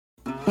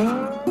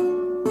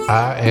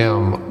I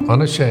am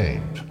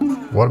unashamed.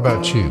 What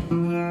about you?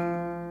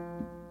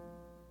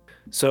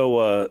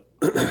 So,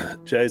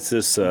 Jase,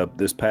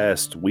 this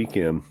past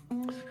weekend,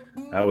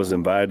 I was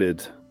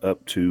invited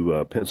up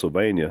to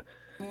Pennsylvania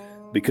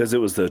because it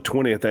was the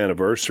 20th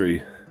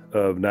anniversary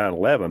of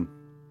 9/11,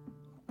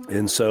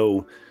 and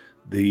so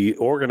the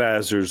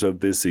organizers of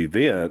this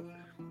event,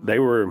 they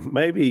were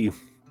maybe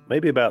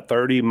about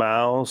 30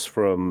 miles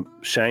from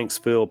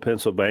Shanksville,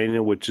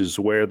 Pennsylvania, which is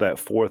where that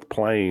fourth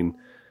plane,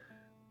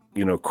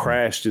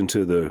 crashed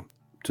into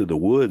the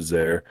woods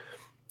there.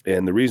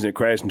 And the reason it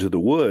crashed into the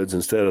woods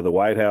instead of the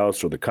White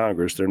House or the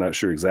Congress, they're not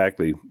sure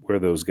exactly where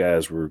those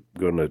guys were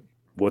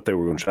what they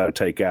were going to try to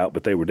take out,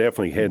 but they were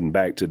definitely heading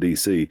back to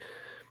D.C.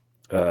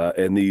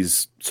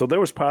 So there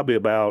was probably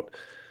about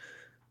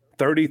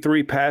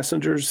 33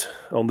 passengers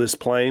on this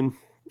plane,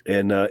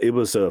 and it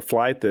was a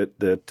flight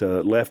that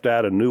left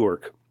out of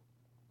Newark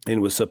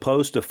and was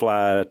supposed to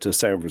fly to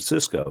San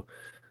Francisco.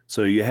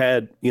 So you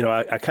had,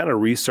 I kind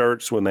of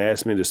researched when they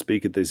asked me to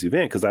speak at this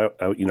event because I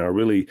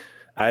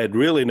had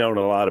really known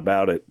a lot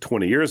about it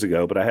 20 years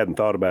ago, but I hadn't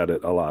thought about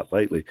it a lot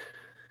lately.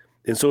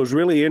 And so it was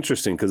really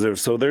interesting because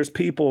there's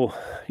people,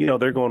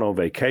 they're going on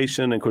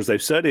vacation. And of course, they've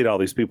studied all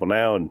these people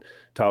now and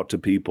talked to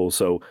people.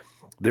 So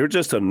they're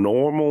just a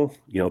normal,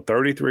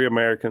 33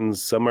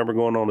 Americans. Some of them are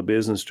going on a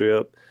business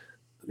trip.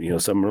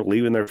 Some are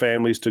leaving their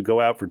families to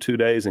go out for 2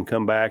 days and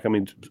come back. I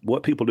mean,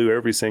 what people do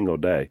every single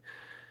day.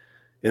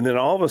 And then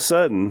all of a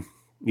sudden,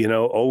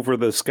 over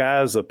the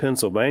skies of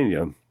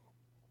Pennsylvania,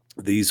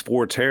 these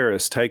four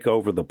terrorists take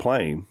over the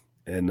plane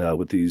and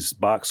with these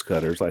box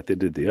cutters like they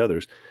did the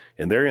others,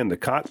 and they're in the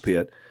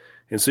cockpit.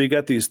 And so you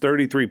got these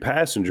 33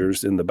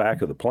 passengers in the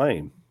back of the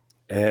plane,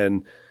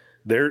 and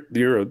they're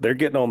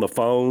getting on the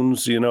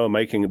phones,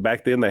 making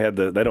back then they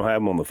don't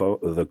have them on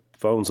the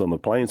phones on the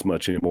planes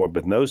much anymore,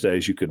 but in those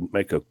days you could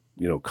make a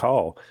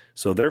call.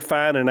 So they're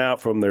finding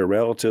out from their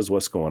relatives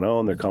what's going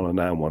on. They're calling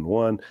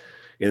 911,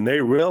 and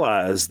they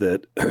realize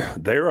that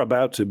they're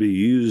about to be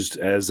used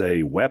as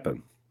a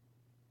weapon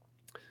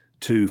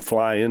to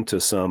fly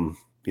into some,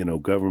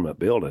 government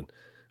building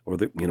or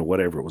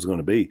whatever it was going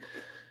to be.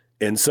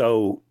 And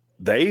so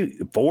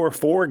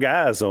four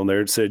guys on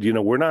there said,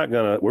 we're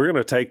going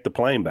to take the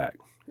plane back.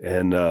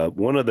 And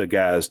one of the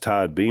guys,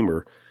 Todd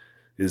Beamer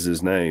is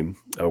his name,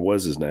 or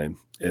was his name.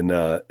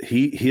 And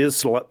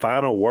his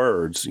final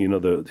words,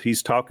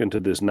 he's talking to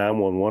this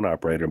 911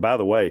 operator. And by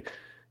the way,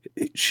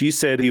 she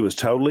said he was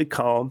totally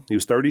calm. He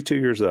was 32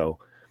 years old.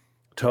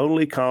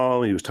 Totally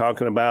calm. He was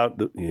talking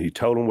about, he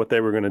told them what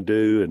they were going to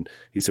do. And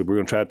he said, we're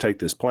going to try to take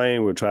this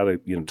plane. We're going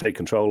to try to, take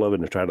control of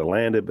it and try to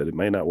land it, but it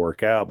may not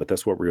work out. But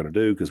that's what we're going to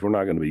do because we're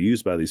not going to be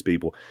used by these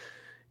people.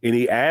 And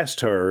he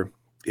asked her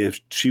if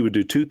she would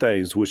do two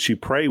things. Would she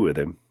pray with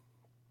him?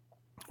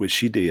 Which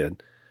she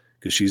did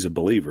because she's a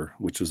believer,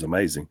 which was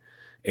amazing.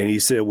 And he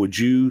said, would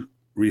you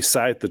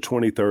recite the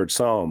 23rd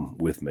Psalm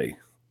with me?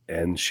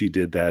 And she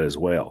did that as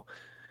well.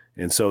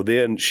 And so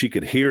then she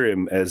could hear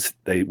him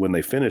when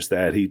they finished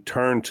that, he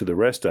turned to the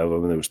rest of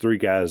them, and there was three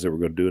guys that were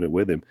going to do it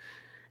with him.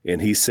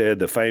 And he said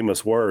the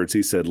famous words,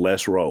 he said,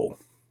 let's roll,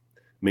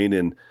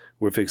 meaning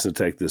we're fixing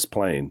to take this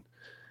plane.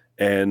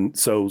 And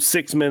so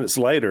 6 minutes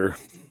later,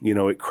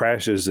 it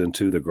crashes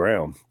into the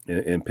ground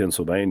in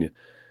Pennsylvania.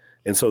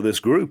 And so this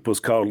group was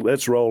called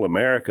Let's Roll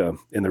America.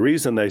 And the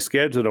reason they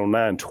scheduled on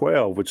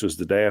 9/12, which was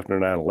the day after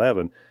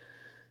 9/11,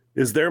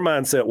 is their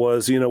mindset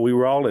was, we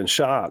were all in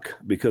shock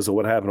because of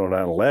what happened on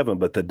 9/11,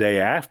 but the day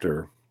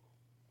after,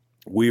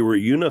 we were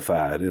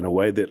unified in a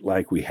way that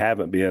like we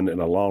haven't been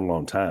in a long,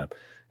 long time.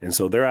 And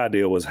so their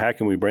idea was, how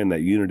can we bring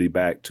that unity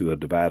back to a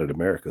divided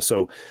America?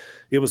 So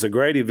it was a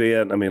great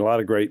event. I mean, a lot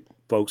of great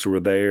folks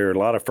were there, a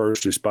lot of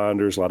first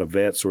responders, a lot of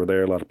vets were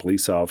there, a lot of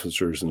police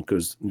officers, and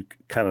because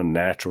kind of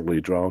naturally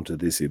drawn to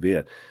this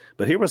event.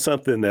 But here was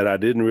something that I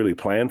didn't really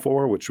plan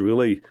for, which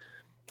really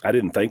I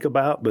didn't think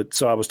about. But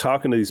so I was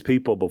talking to these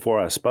people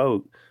before I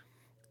spoke,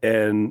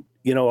 and,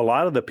 a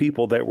lot of the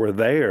people that were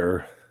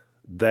there,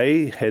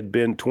 they had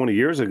been 20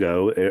 years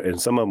ago, and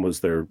some of them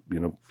was their,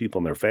 people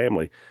in their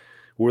family,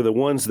 were the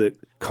ones that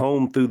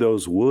combed through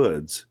those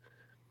woods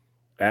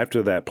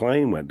after that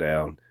plane went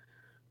down,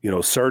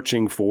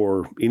 searching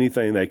for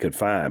anything they could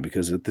find.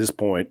 Because at this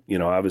point,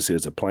 obviously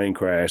it's a plane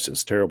crash,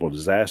 it's a terrible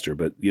disaster,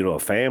 but, a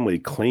family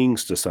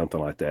clings to something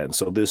like that. And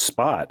so this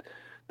spot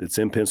that's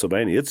in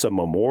Pennsylvania, it's a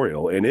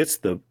memorial, and it's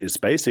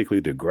basically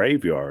the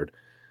graveyard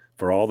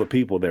for all the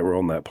people that were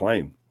on that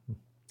plane.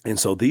 And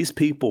so these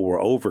people were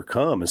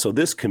overcome. And so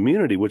this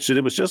community, which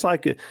it was just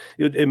like,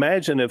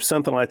 imagine if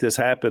something like this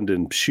happened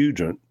in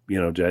Shudrant,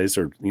 Jase,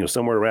 or,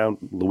 somewhere around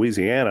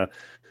Louisiana,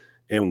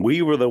 and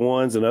we were the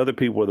ones and other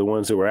people were the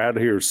ones that were out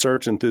here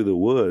searching through the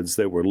woods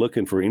that were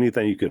looking for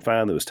anything you could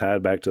find that was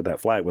tied back to that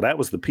flight. Well, that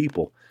was the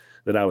people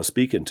that I was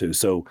speaking to.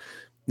 So,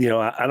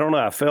 I don't know,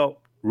 I felt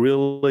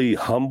really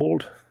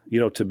humbled,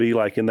 to be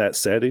like in that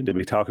setting, to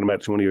be talking about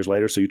it 20 years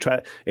later. So you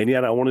try, and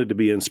yet I wanted to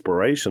be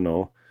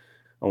inspirational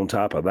on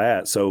top of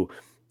that. So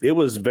it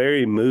was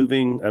very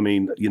moving. I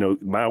mean,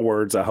 my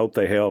words, I hope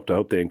they helped. I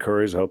hope they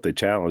encouraged. I hope they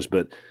challenged.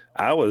 But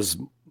I was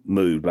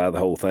moved by the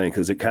whole thing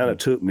because it kind of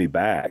took me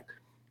back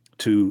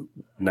to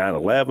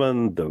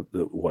 9/11,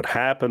 the what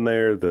happened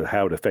there,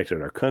 how it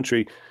affected our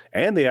country,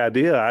 and the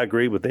idea. I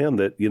agree with them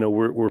that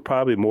we're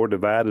probably more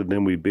divided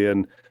than we've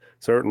been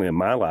certainly in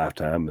my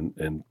lifetime,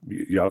 and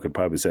y'all could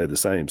probably say the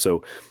same.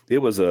 So it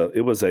was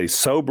a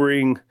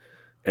sobering,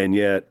 and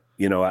yet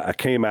I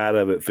came out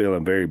of it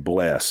feeling very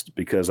blessed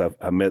because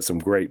I met some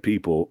great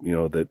people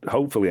that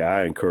hopefully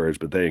I encouraged,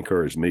 but they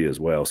encouraged me as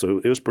well. So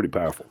it was pretty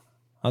powerful.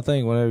 I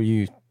think whenever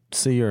you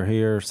see or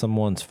hear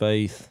someone's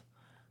faith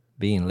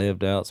being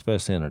lived out,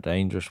 especially in a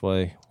dangerous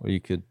way where you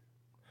could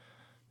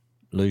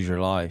lose your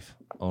life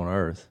on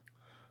earth,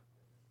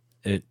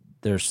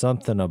 there's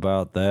something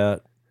about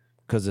that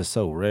because it's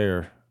so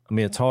rare. I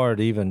mean, it's hard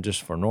even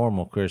just for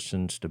normal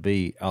Christians to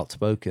be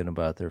outspoken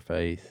about their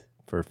faith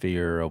for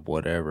fear of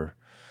whatever.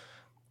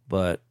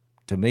 But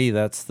to me,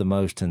 that's the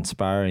most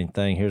inspiring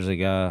thing. Here's a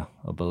guy,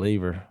 a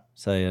believer,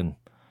 saying,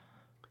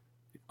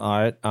 all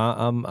right,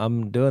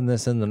 I'm doing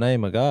this in the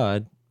name of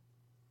God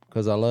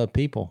because I love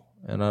people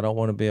and I don't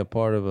want to be a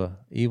part of a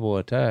evil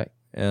attack.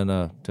 And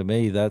to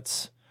me,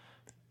 that's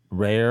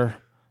rare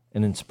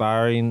and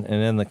inspiring.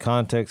 And in the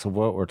context of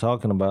what we're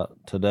talking about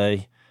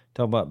today,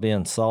 talk about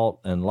being salt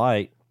and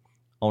light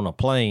on a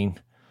plane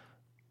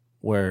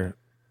where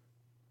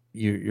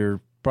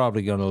you're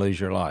probably going to lose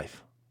your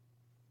life,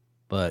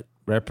 but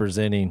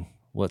representing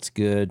what's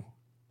good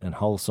and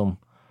wholesome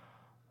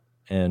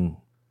and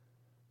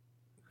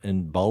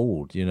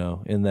bold,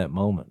 in that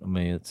moment. I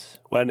mean, it's...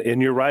 Well,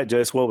 and you're right,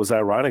 Jase. What was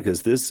ironic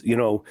is this,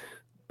 out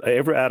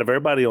of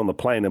everybody on the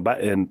plane,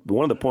 and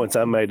one of the points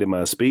I made in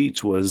my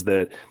speech was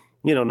that,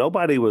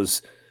 nobody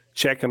was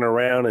checking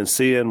around and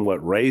seeing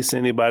what race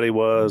anybody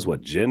was,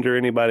 what gender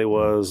anybody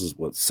was,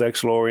 what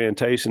sexual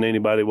orientation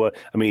anybody was.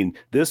 I mean,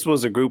 this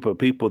was a group of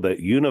people that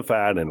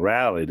unified and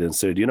rallied and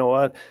said, you know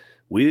what?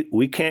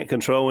 We can't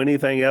control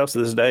anything else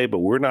this day, but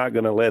we're not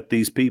going to let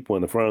these people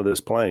in the front of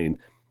this plane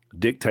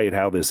dictate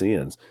how this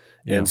ends.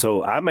 Yeah. And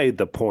so I made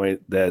the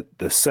point that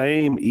the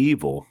same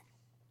evil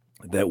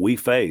that we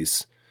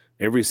face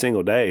every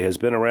single day has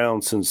been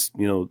around since,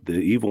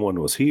 the evil one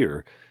was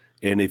here.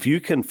 And if you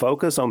can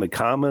focus on the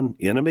common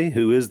enemy,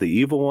 who is the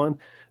evil one,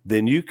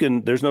 then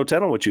there's no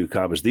telling what you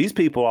accomplish. These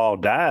people all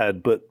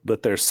died, but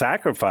their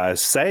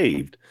sacrifice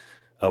saved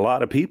a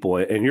lot of people.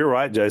 And you're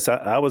right, Jase.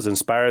 I was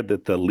inspired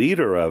that the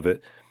leader of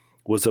it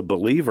was a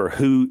believer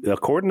who,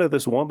 according to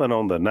this woman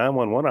on the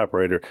 911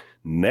 operator,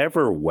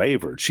 never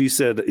wavered. She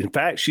said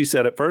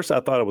at first I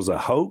thought it was a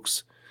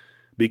hoax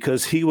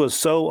because he was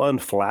so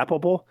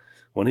unflappable.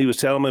 When he was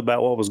telling me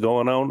about what was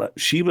going on,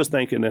 she was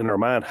thinking in her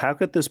mind, how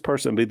could this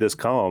person be this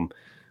calm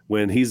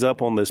when he's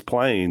up on this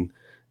plane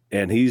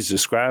and he's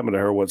describing to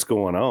her what's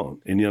going on?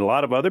 And a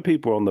lot of other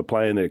people on the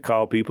plane that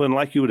call people, and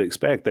like you would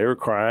expect, they were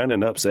crying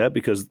and upset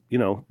because,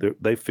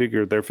 they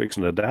figured they're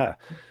fixing to die.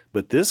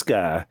 But this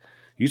guy,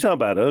 you talk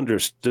about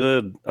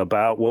understood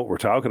about what we're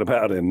talking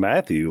about in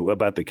Matthew,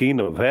 about the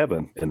kingdom of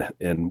heaven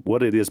and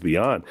what it is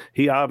beyond.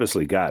 He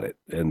obviously got it.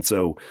 And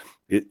so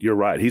you're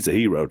right. He's a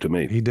hero to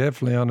me. He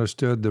definitely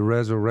understood the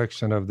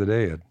resurrection of the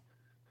dead.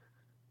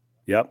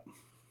 Yep.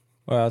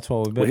 Well, that's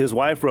what we've been. Well, his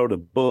wife wrote a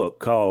book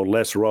called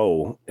Let's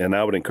Roll, and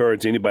I would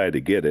encourage anybody to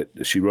get it.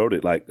 She wrote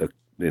it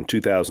in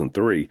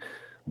 2003,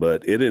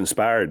 but it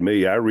inspired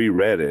me. I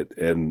reread it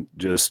and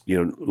just,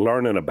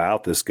 learning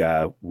about this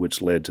guy, which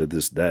led to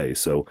this day.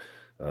 So,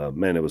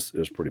 man, it was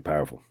pretty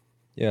powerful.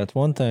 Yeah, it's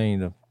one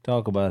thing to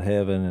talk about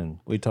heaven,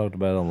 and we talked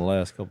about it on the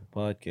last couple of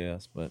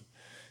podcasts, but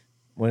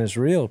when it's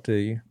real to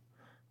you,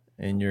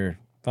 and you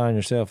find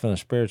yourself in a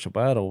spiritual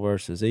battle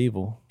versus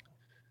evil,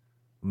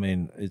 I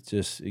mean, it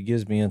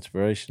gives me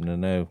inspiration to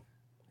know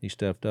he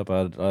stepped up.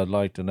 I'd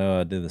like to know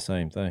I did the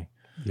same thing.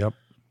 Yep.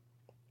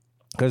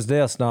 Because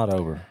death's not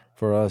over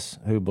for us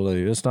who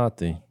believe. It's not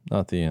the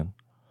end.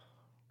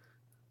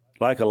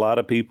 Like a lot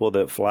of people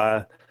that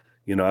fly,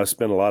 I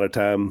spent a lot of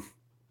time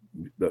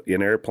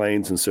in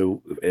airplanes, and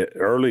so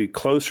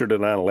closer to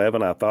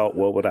 9/11, I thought,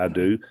 what would I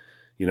do?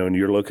 And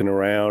you're looking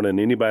around, and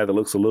anybody that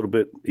looks a little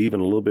bit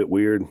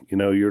weird,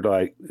 you're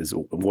like,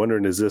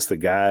 wondering, is this the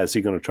guy? Is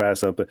he going to try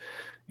something?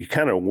 You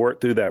kind of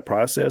work through that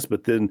process.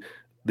 But then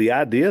the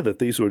idea that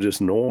these were just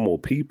normal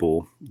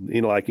people,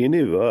 like any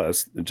of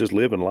us, just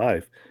living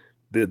life,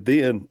 that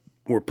then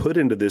were put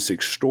into this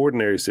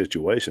extraordinary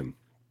situation.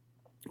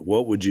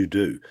 What would you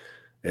do?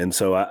 And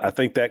so I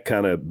think that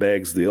kind of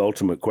begs the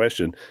ultimate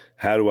question: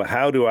 how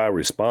do I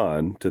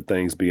respond to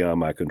things beyond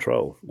my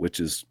control? Which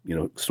is,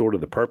 sort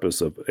of the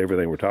purpose of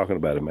everything we're talking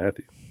about in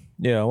Matthew.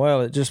 Yeah,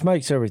 well, it just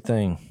makes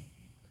everything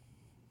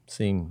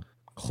seem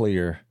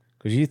clear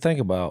because you think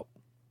about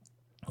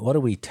what do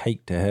we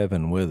take to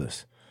heaven with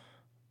us?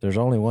 There's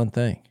only one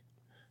thing: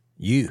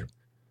 you.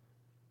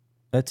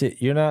 That's it.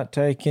 You're not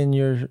taking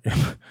your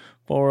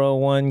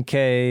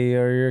 401k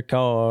or your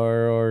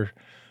car or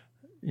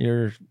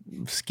your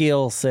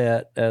skill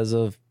set as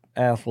a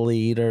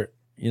athlete, or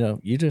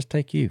you just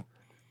take you.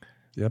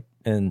 Yep.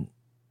 And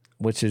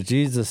which is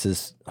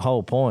Jesus's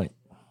whole point.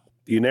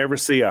 You never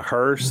see a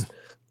hearse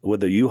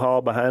with a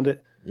U-Haul behind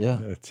it. Yeah,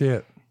 that's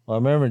it. Well, I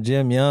remember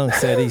Jim Young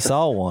said he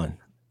saw one,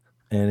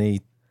 and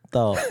he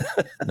thought,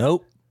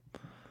 nope,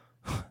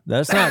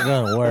 that's not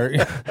going to work.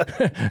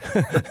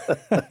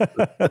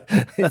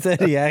 He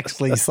said he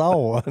actually saw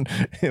one.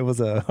 It was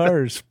a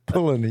hearse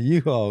pulling a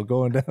U-Haul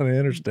going down the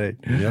interstate.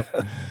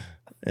 Yep.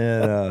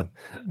 And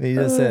he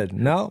just said,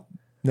 no,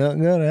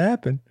 nothing going to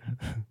happen.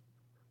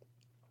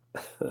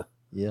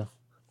 Yeah.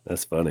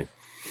 That's funny.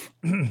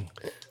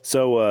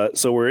 So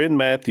we're in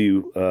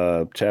Matthew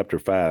chapter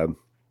 5,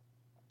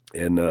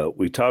 and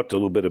we talked a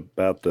little bit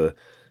about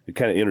we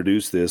kind of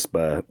introduced this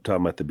by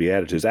talking about the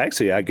Beatitudes.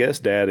 Actually, I guess,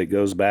 Dad, it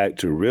goes back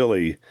to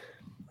really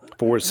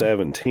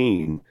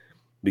 4:17,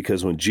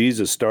 because when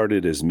Jesus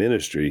started his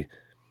ministry,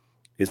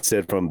 it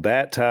said from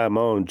that time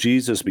on,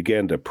 Jesus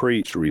began to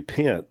preach,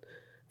 repent,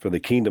 for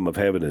the kingdom of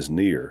heaven is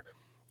near,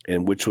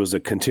 and which was a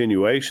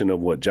continuation of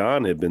what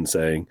John had been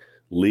saying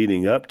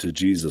leading up to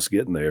Jesus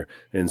getting there.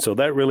 And so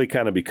that really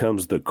kind of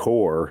becomes the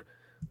core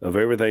of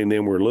everything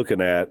then we're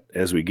looking at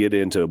as we get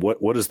into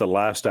what does the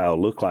lifestyle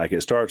look like.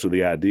 It starts with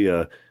the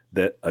idea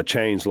that a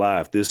changed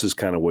life, this is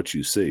kind of what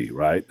you see,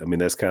 right? I mean,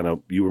 that's kind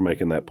of, you were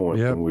making that point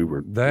when we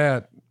were.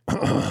 That,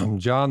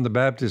 John the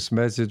Baptist's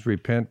message,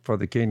 repent for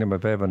the kingdom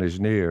of heaven is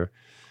near.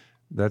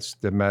 That's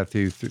the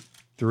Matthew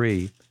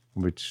 3,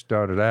 which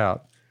started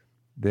out.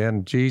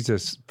 Then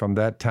Jesus, from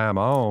that time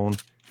on,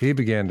 he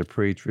began to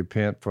preach,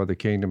 repent for the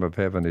kingdom of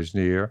heaven is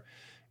near.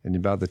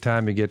 And by the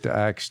time you get to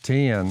Acts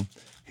 10,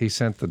 he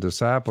sent the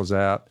disciples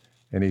out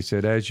and he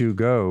said, as you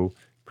go,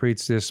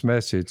 preach this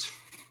message,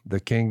 the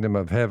kingdom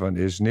of heaven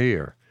is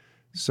near.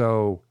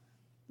 So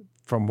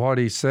from what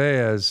he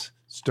says,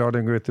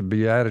 starting with the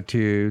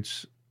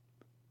Beatitudes,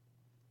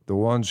 the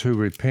ones who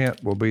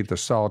repent will be the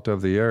salt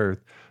of the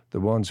earth.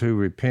 The ones who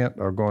repent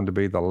are going to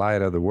be the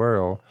light of the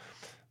world.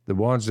 The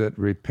ones that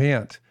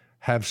repent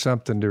have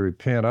something to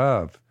repent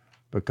of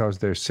because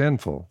they're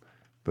sinful.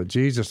 But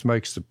Jesus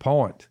makes the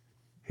point.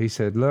 He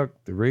said,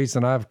 look, the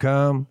reason I've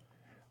come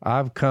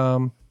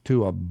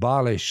to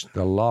abolish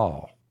the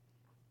law.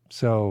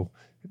 So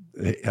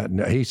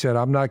he said,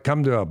 I'm not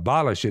come to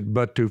abolish it,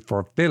 but to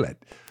fulfill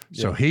it.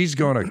 So he's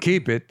going to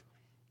keep it,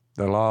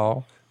 the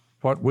law.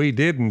 What we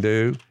didn't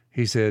do,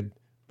 he said,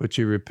 but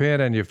you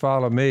repent and you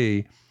follow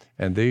me,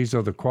 and these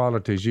are the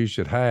qualities you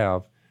should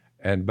have.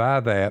 And by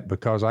that,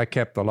 because I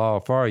kept the law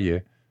for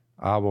you,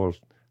 I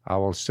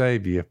will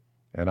save you,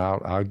 and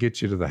I'll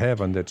get you to the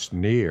heaven that's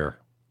near.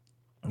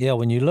 Yeah,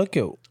 when you look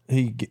at,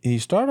 he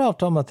started off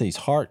talking about these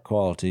heart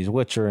qualities,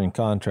 which are in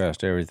contrast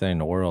to everything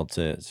the world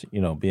says,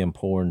 being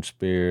poor in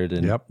spirit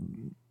and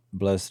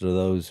blessed are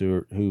those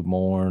who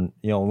mourn.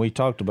 When we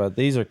talked about,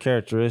 these are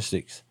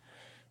characteristics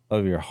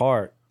of your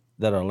heart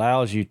that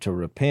allows you to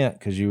repent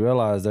because you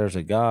realize there's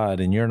a God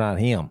and you're not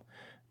him.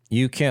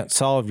 You can't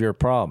solve your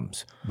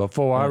problems.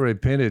 Before I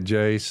repented,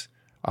 Jase,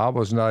 I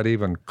was not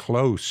even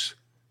close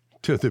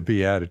to the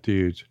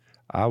Beatitudes.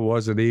 I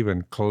wasn't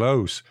even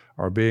close,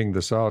 or being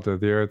the salt of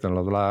the earth and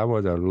the light. I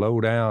was a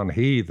low-down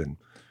heathen.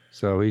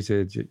 So he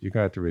said, you're going to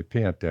have to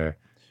repent there.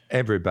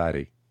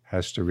 Everybody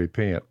has to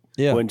repent.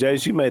 Yeah. When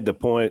Jase, you made the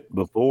point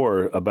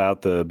before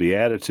about the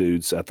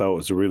Beatitudes, I thought it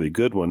was a really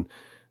good one,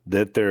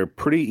 that they're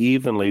pretty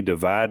evenly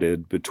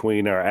divided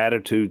between our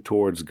attitude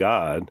towards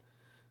God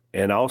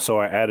and also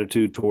our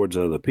attitude towards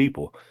other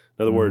people.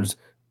 In other words,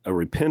 a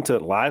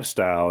repentant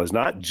lifestyle is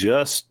not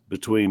just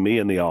between me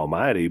and the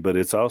Almighty, but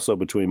it's also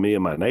between me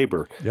and my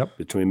neighbor,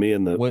 between me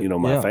and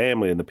my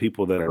family and the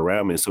people that are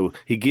around me. So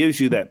he gives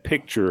you that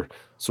picture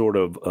sort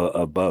of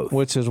both.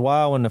 Which is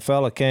why when the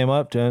fella came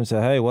up to him and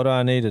said, hey, what do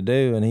I need to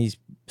do? And he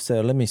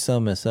said, let me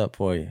sum this up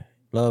for you.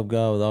 Love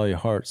God with all your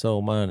heart,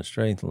 soul, mind, and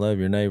strength, and love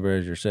your neighbor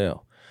as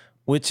yourself,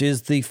 which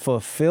is the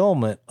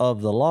fulfillment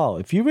of the law.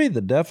 If you read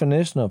the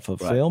definition of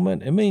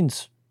fulfillment, it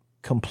means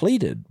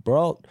completed,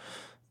 brought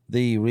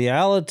the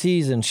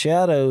realities and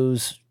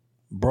shadows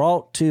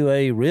brought to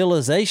a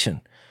realization.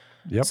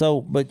 Yep.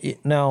 So, but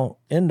now,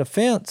 in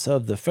defense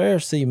of the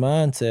Pharisee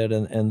mindset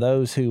and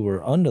those who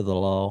were under the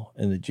law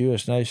in the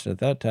Jewish nation at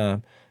that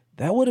time,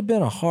 that would have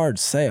been a hard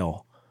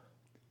sell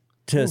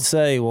to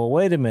say, well,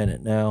 wait a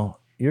minute now.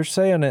 You're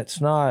saying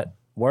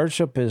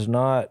worship is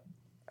not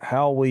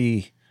how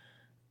we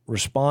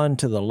respond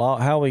to the law,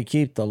 how we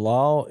keep the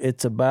law.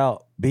 It's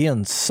about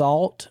being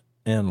salt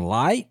and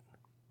light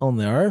on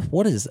the earth.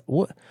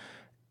 What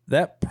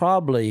that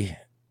probably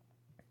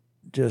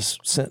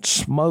just sent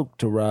smoke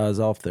to rise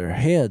off their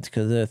heads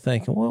because they're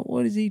thinking, well,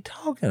 what is he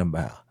talking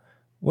about?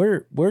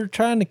 We're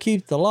trying to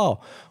keep the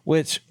law,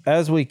 which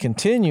as we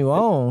continue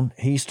on,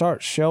 he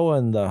starts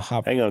showing the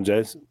Hang on,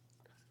 Jase.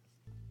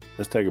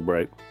 Let's take a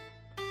break.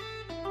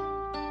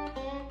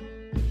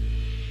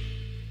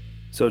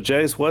 So,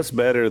 Jase, what's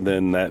better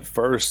than that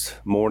first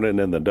morning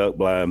in the duck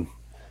blind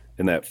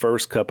and that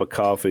first cup of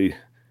coffee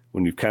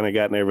when you've kind of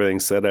gotten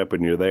everything set up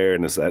and you're there,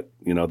 and it's that,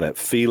 that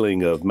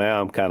feeling of,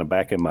 now I'm kind of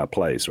back in my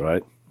place,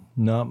 right?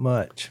 Not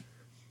much.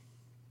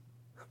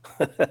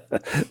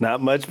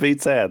 Not much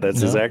beats that.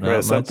 That's exactly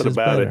right. Something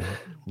about it.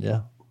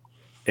 Yeah.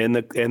 And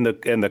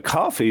the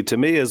coffee to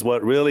me is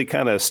what really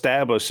kind of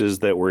establishes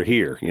that we're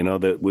here,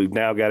 that we've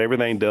now got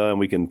everything done.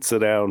 We can sit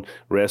down,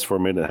 rest for a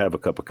minute, and have a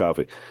cup of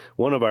coffee.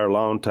 One of our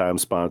longtime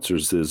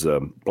sponsors is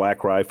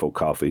Black Rifle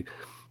Coffee,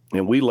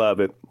 and we love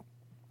it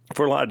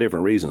for a lot of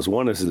different reasons.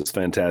 One is it's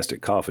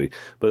fantastic coffee,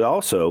 but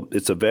also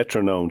it's a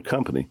veteran-owned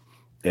company.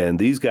 And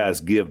these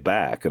guys give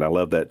back, and I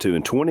love that too.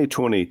 In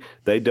 2020,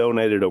 they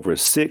donated over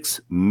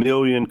 6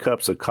 million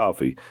cups of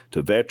coffee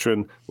to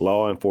veteran,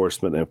 law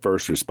enforcement, and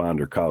first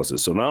responder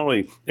causes. So not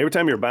only every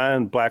time you're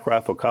buying Black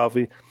Rifle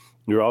coffee,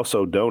 you're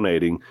also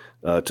donating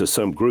to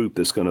some group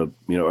that's going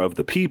to, of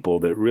the people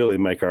that really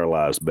make our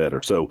lives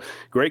better. So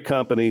great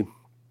company,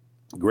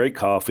 great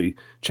coffee.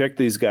 Check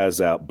these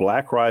guys out,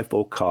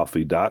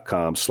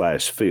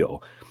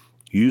 blackriflecoffee.com/Phil.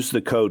 Use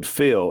the code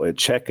PHIL at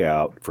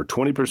checkout for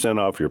 20%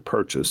 off your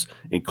purchase,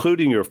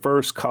 including your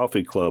first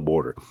coffee club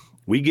order.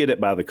 We get it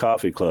by the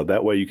coffee club.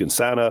 That way you can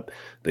sign up.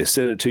 They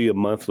send it to you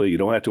monthly. You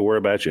don't have to worry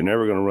about it. You're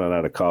never going to run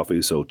out of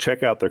coffee. So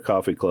check out their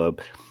coffee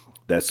club.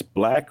 That's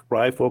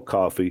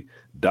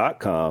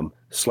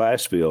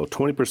blackriflecoffee.com/Phil.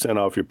 20%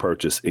 off your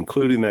purchase,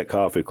 including that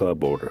coffee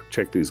club order.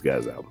 Check these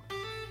guys out.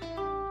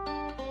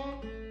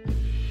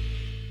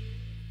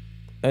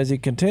 As he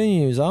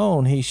continues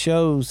on, he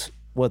shows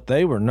what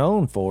they were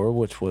known for,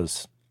 which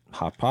was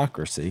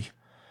hypocrisy,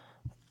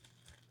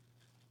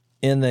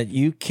 in that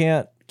you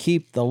can't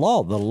keep the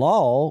law. The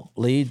law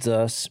leads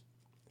us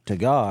to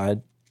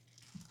God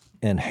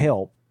and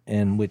help,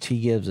 in which he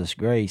gives us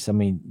grace. I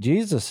mean,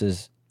 Jesus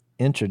is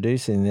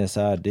introducing this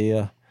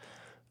idea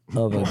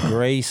of a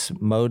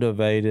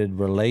grace-motivated,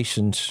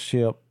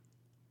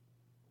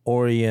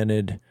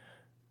 relationship-oriented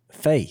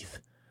faith,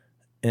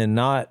 and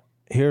not,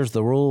 here's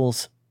the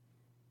rules,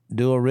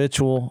 do a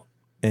ritual,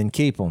 and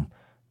keep them.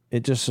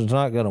 It just is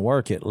not going to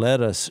work. It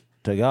led us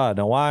to God.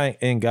 Now, why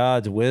in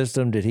God's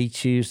wisdom did he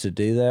choose to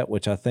do that?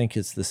 Which I think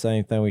it's the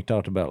same thing we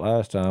talked about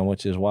last time,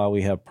 which is why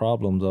we have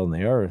problems on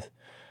the earth.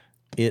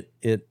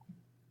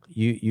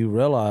 You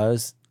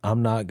realize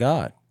I'm not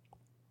God.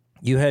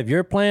 You have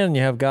your plan and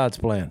you have God's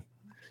plan.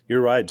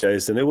 You're right,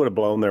 Jason. It would have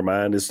blown their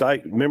mind. It's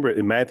like, remember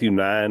in Matthew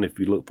 9, if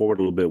you look forward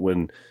a little bit,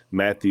 when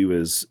Matthew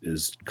is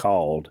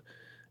called,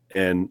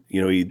 and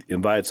he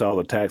invites all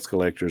the tax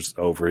collectors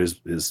over, his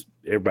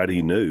everybody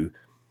he knew,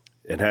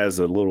 and has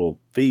a little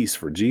feast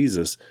for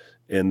Jesus.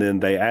 And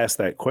then they ask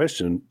that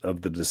question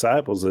of the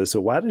disciples. They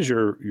said, why does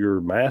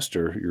your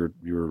master,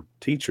 your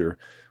teacher,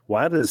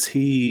 why does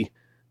he,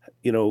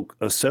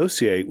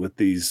 associate with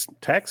these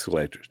tax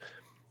collectors?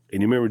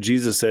 And you remember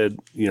Jesus said,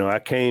 I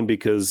came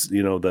because,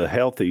 the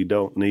healthy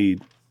don't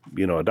need,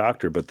 a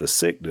doctor, but the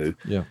sick do.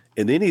 Yeah.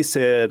 And then he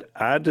said,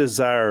 I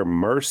desire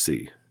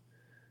mercy,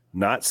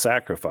 not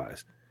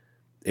sacrifice.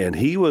 And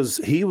he was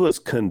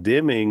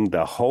condemning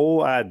the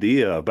whole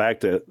idea,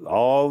 back to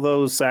all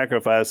those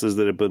sacrifices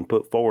that had been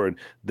put forward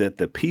that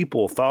the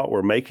people thought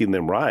were making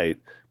them right,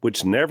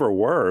 which never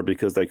were,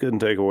 because they couldn't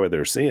take away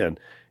their sin.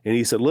 And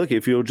he said, look,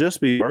 if you'll just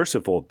be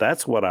merciful,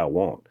 that's what I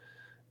want.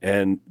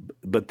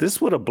 But this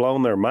would have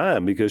blown their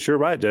mind, because you're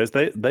right, Jase,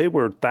 they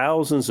were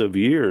thousands of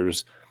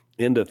years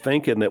into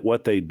thinking that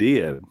what they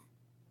did,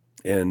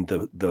 and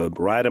the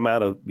right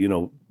amount of,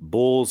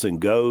 bulls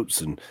and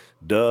goats and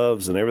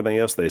doves and everything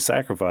else they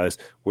sacrificed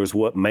was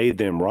what made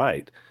them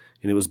right.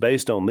 And it was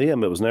based on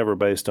them. It was never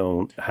based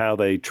on how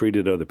they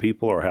treated other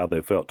people or how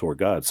they felt toward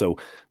God. So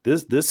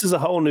this is a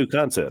whole new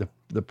concept.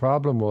 The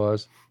problem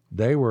was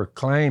they were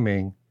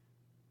claiming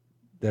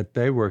that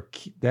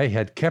they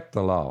had kept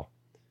the law.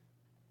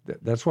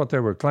 That's what they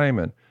were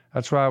claiming.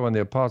 That's why when the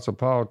Apostle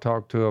Paul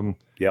talked to them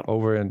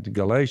over in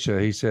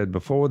Galatia, he said,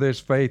 before this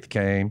faith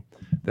came,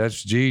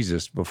 that's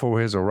Jesus, before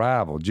his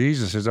arrival.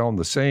 Jesus is on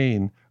the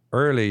scene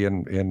early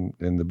in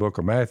the book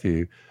of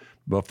Matthew.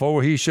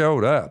 Before he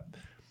showed up,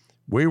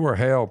 we were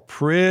held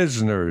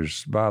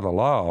prisoners by the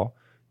law,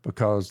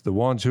 because the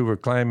ones who were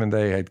claiming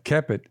they had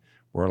kept it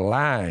were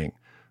lying.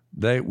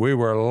 We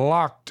were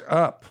locked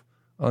up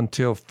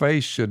until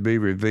faith should be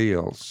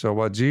revealed. So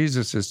what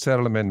Jesus is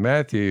telling them in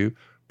Matthew,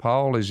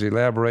 Paul is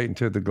elaborating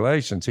to the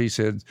Galatians. He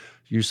said,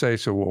 you say,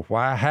 so well,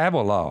 why have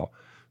a law?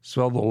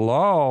 So the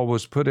law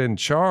was put in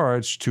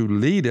charge to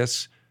lead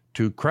us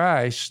to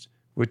Christ,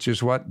 which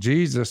is what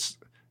Jesus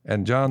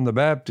and John the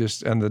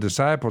Baptist and the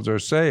disciples are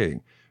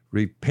saying.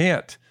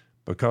 Repent,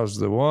 because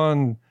the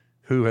one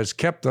who has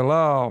kept the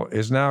law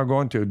is now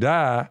going to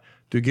die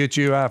to get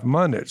you out from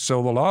under it.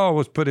 So the law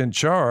was put in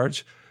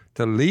charge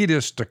to lead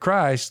us to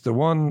Christ,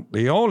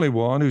 the only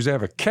one who's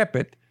ever kept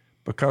it,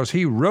 because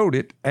he wrote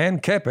it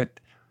and kept it,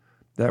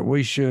 that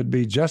we should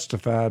be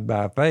justified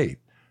by faith.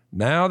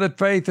 Now that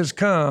faith has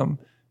come,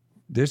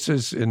 this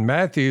is in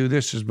Matthew,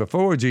 this is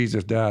before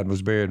Jesus died,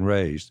 was buried, and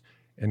raised.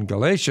 In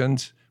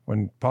Galatians,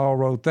 when Paul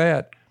wrote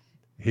that,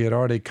 he had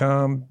already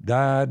come,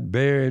 died,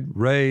 buried,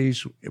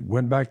 raised,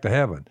 went back to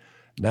heaven.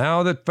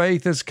 Now that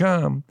faith has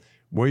come,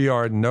 we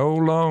are no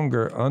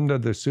longer under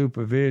the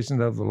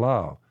supervision of the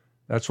law.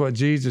 That's what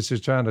Jesus is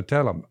trying to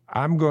tell them.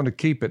 I'm going to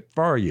keep it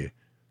for you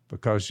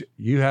because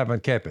you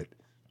haven't kept it.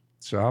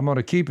 So I'm going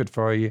to keep it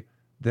for you,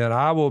 then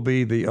I will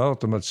be the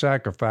ultimate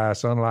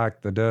sacrifice,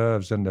 unlike the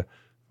doves and the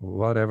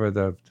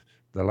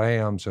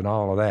lambs and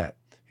all of that.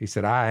 He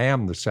said, I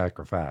am the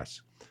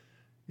sacrifice.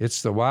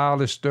 It's the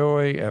wildest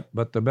story,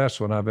 but the best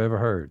one I've ever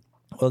heard.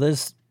 Well,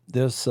 that's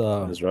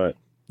right.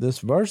 This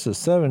verses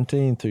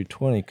 17 through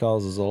 20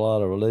 causes a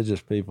lot of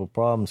religious people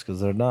problems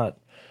because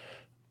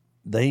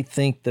they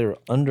think they're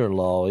under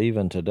law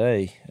even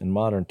today in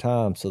modern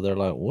times. So they're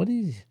like, what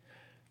is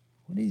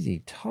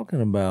he talking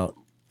about?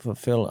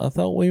 Fulfilling? I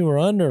thought we were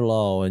under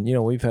law. And,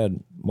 we've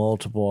had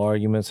multiple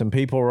arguments and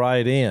people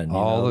write in.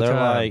 All the they're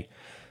time. like,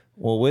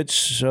 well,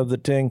 which of the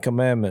 10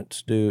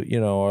 commandments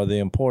are the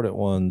important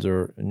ones?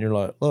 And you're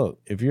like, look,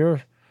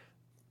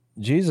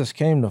 Jesus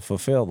came to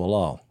fulfill the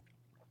law.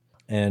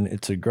 And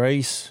it's a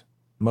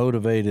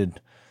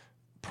grace-motivated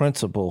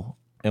principle.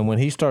 And when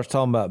he starts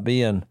talking about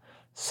being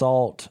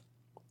salt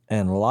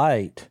and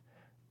light,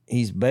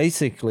 he's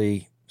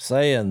basically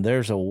saying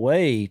there's a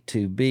way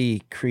to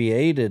be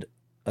created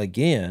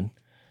again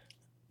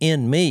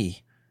in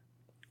me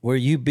where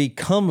you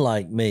become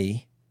like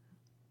me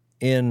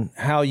in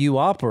how you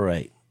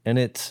operate. And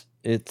it's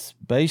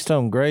based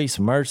on grace,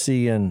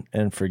 mercy,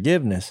 and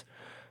forgiveness.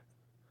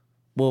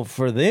 Well,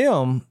 for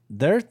them,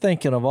 they're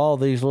thinking of all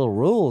these little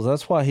rules.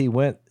 That's why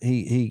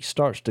he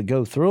starts to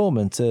go through them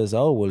and says,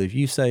 oh, well, if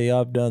you say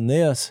I've done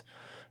this,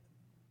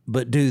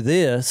 but do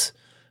this,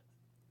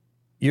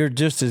 you're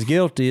just as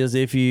guilty as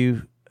if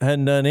you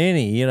hadn't done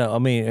any,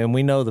 and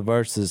we know the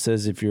verse that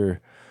says if you're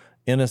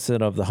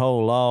innocent of the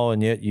whole law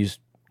and yet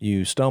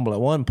you stumble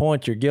at one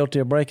point, you're guilty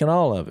of breaking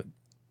all of it.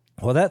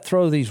 Well, that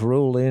throws these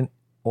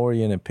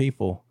rule-oriented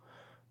people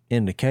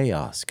into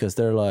chaos because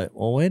they're like,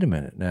 well, wait a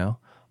minute now.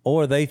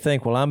 Or they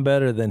think, well, I'm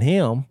better than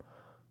him,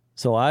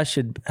 so I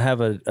should have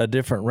a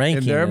different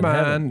ranking. In their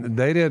mind,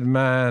 they didn't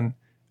mind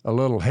a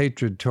little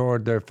hatred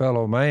toward their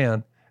fellow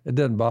man. It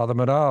didn't bother them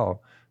at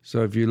all.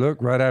 So if you look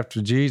right after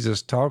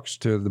Jesus talks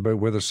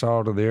we're the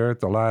salt of the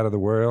earth, the light of the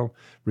world,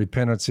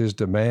 repentance is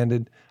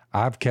demanded,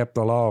 I've kept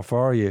the law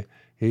for you.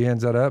 He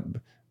ends it up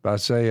by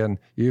saying,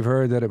 you've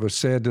heard that it was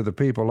said to the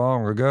people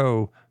long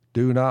ago,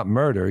 do not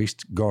murder. He's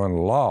going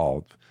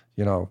law,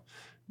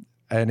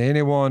 and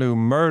anyone who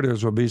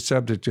murders will be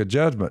subject to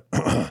judgment.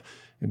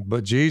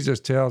 But Jesus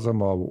tells them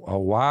a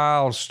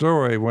wild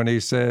story when he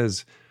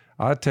says,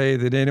 I tell you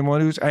that anyone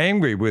who's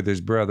angry with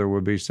his brother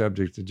will be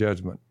subject to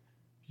judgment.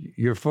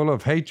 You're full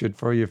of hatred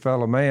for your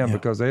fellow man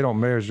because they don't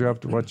measure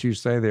up to what you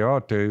say they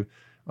ought to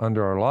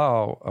under our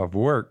law of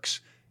works.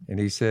 And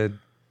he said,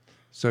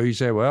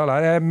 well,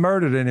 I haven't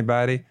murdered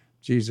anybody.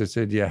 Jesus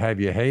said,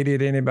 have you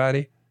hated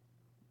anybody?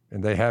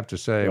 And they have to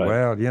say,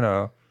 right.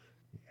 Well,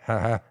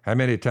 how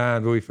many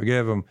times we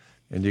forgive them?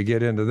 And you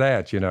get into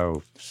that,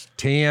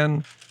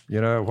 10,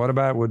 what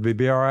about, would we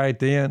be all right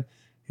then?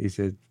 He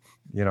said,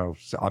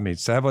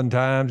 7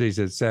 times. He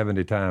said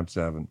 70 times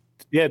 7.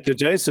 Yeah, to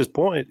Jase's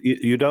point,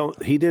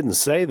 he didn't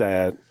say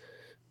that.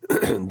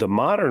 The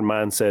modern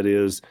mindset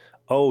is,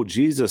 oh,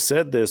 Jesus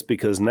said this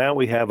because now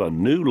we have a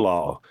new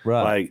law.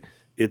 Right. Like,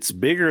 it's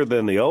bigger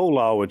than the old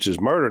law, which is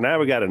murder. Now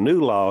we got a new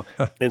law.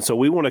 And so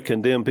we want to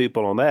condemn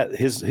people on that.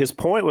 His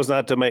point was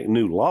not to make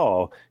new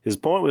law. His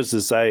point was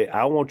to say,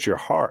 I want your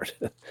heart.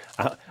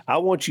 I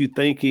want you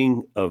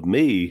thinking of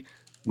me,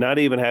 not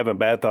even having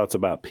bad thoughts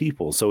about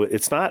people. So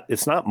it's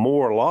not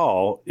more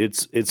law.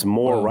 It's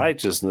more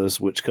righteousness,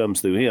 which comes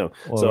through him.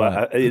 Well, so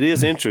right. It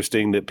is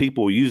interesting that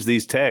people use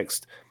these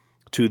texts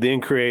to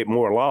then create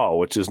more law,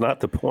 which is not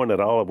the point at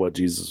all of what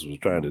Jesus was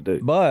trying to do.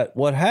 But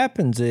what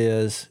happens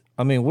is,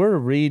 we're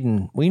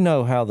reading, we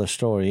know how the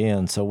story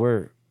ends,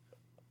 so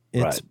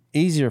it's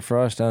easier for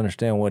us to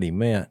understand what he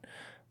meant.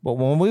 But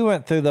when we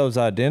went through those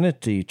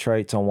identity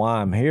traits on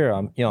why I'm here,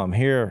 I'm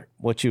here,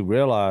 what you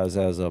realize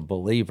as a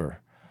believer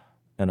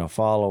and a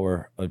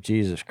follower of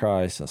Jesus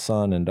Christ, a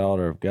son and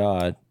daughter of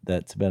God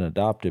that's been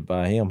adopted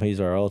by him. He's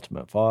our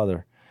ultimate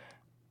father.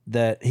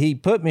 That he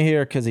put me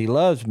here because he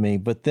loves me,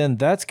 but then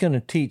that's going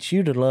to teach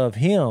you to love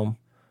him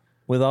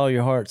with all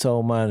your heart,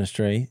 soul, mind, and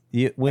strength.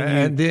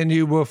 Then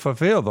you will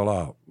fulfill the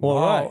law. Well,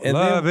 right. And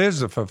love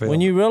is the fulfillment.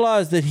 When you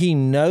realize that he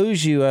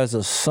knows you as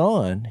a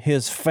son,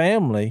 his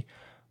family,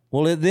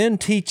 well, it then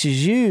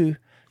teaches you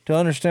to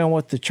understand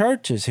what the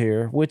church is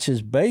here, which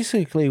is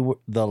basically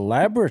the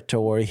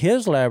laboratory,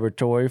 his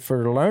laboratory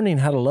for learning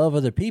how to love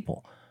other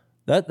people.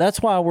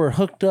 That's why we're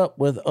hooked up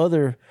with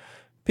other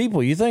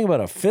people. You think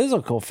about a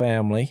physical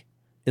family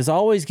is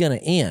always going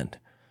to end.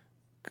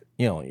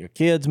 Your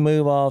kids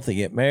move off, they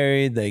get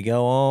married, they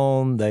go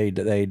on, they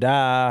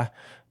die,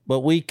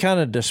 but we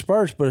kind of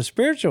disperse. But a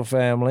spiritual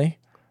family,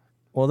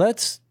 well,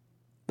 that's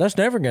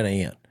never going to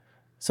end.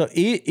 So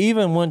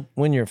even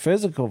when your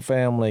physical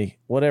family,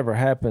 whatever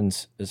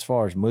happens as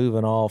far as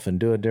moving off and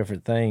doing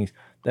different things,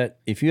 that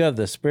if you have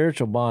the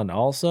spiritual bond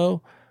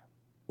also,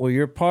 well,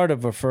 you're part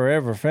of a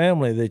forever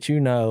family that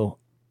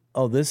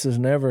oh, this is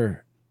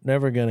never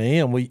going to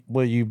end.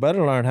 Well, you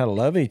better learn how to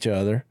love each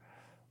other,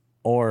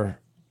 or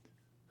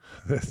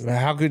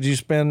how could you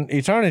spend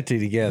eternity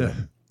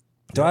together?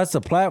 So that's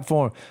the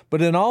platform.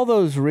 But in all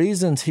those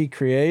reasons he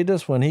created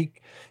us, when he,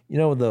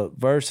 the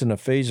verse in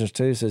Ephesians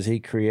 2 says he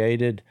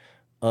created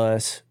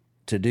us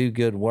to do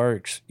good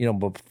works,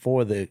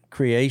 before the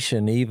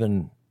creation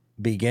even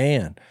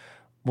began.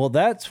 Well,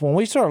 that's when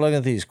we start looking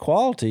at these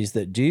qualities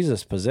that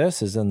Jesus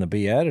possesses in the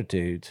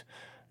Beatitudes,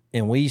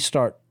 and we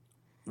start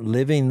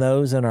living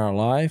those in our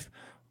life,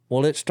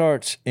 well, it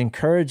starts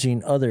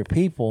encouraging other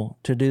people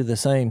to do the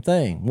same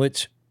thing,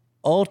 which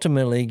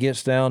ultimately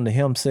gets down to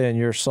him saying,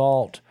 you're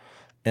salt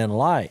and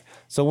light.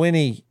 So when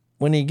he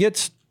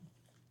gets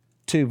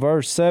to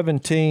verse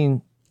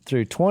 17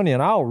 through 20,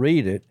 and I'll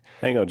read it.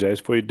 Hang on,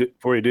 Jase.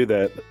 Before you do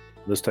that,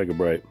 let's take a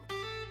break.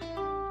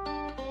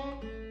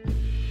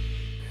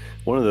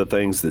 One of the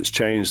things that's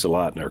changed a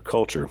lot in our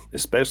culture,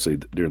 especially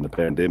during the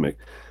pandemic,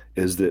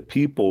 is that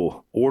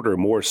people order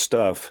more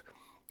stuff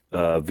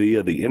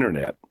via the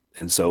internet.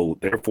 And so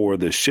therefore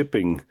the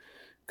shipping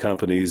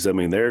companies,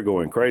 they're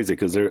going crazy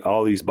because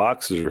all these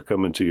boxes are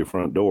coming to your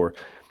front door.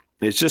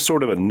 It's just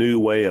sort of a new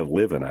way of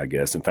living, I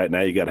guess. In fact, now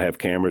you got to have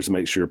cameras to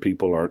make sure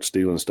people aren't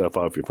stealing stuff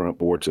off your front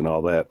porch and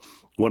all that.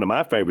 One of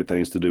my favorite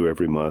things to do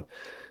every month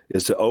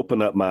is to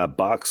open up my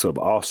box of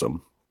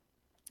awesome.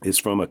 It's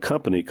from a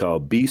company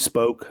called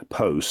Bespoke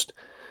Post.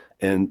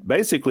 And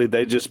basically,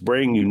 they just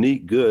bring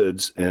unique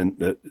goods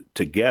and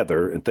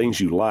together and things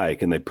you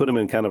like, and they put them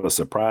in kind of a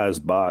surprise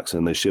box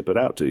and they ship it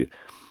out to you.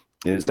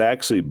 And it's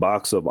actually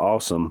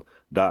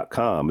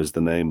boxofawesome.com is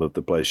the name of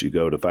the place you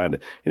go to find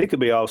it. And it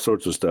could be all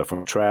sorts of stuff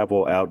from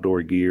travel,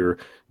 outdoor gear,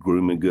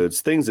 grooming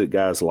goods, things that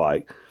guys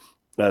like.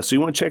 So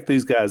you want to check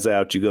these guys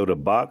out. You go to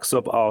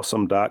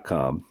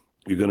boxofawesome.com.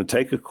 You're going to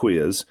take a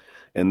quiz,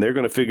 and they're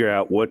going to figure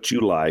out what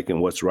you like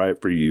and what's right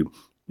for you.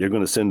 They're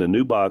going to send a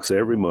new box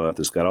every month.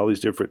 It's got all these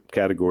different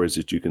categories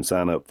that you can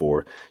sign up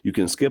for. You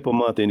can skip a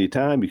month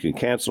anytime. You can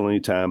cancel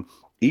anytime.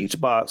 Each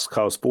box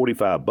costs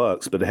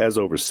 $45, but it has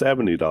over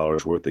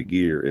 $70 worth of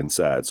gear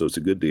inside, so it's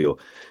a good deal.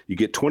 You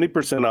get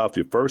 20% off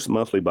your first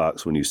monthly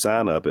box when you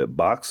sign up at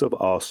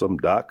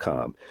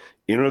boxofawesome.com.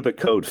 Enter the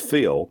code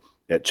PHIL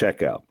at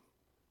checkout.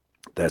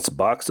 That's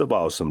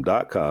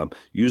boxofawesome.com.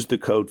 Use the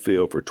code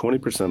PHIL for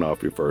 20%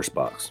 off your first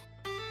box.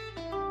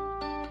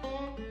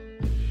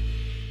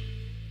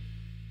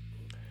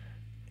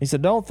 He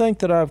said, don't think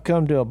that I've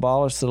come to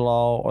abolish the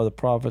law or the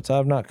prophets. I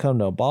have not come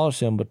to abolish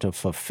them, but to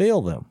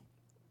fulfill them.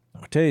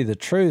 I tell you the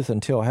truth,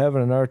 until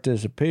heaven and earth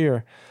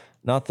disappear,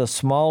 not the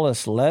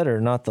smallest letter,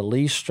 not the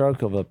least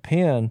stroke of a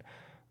pen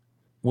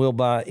will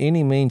by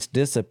any means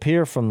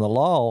disappear from the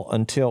law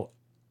until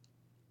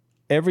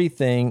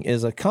everything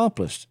is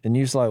accomplished. And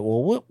you're like,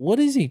 well, what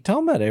is he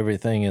talking about?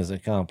 Everything is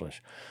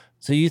accomplished.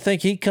 So you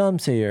think he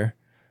comes here,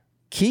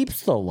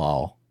 keeps the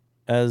law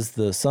as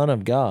the Son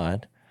of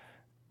God,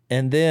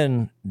 and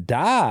then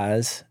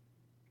dies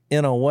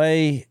in a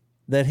way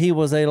that he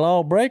was a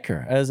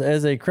lawbreaker, as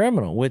a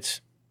criminal,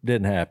 which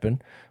didn't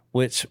happen,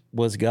 which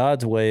was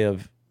God's way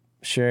of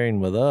sharing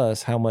with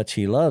us how much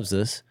he loves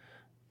us.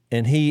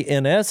 And he,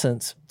 in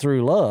essence,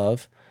 through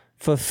love,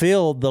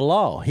 fulfilled the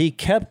law. He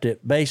kept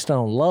it based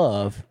on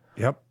love.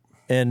 Yep.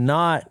 And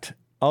not,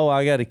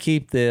 I got to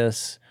keep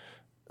this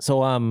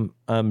so I'm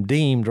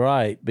deemed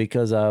right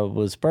because I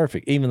was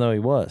perfect, even though he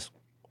was,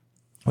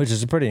 which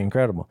is pretty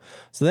incredible.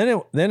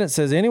 So then it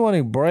says, anyone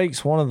who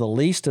breaks one of the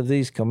least of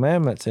these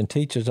commandments and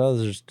teaches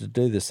others to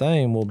do the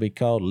same will be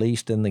called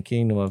least in the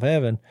kingdom of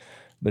heaven.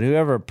 But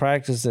whoever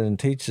practices and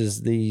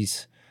teaches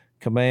these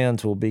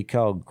commands will be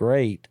called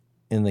great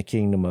in the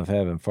kingdom of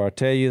heaven. For I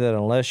tell you that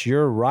unless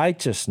your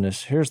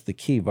righteousness, here's the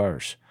key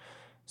verse,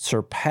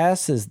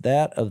 surpasses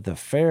that of the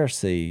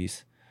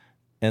Pharisees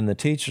and the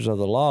teachers of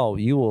the law,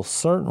 you will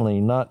certainly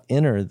not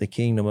enter the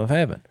kingdom of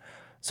heaven.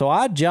 So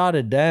I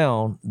jotted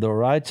down the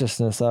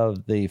righteousness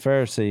of the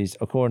Pharisees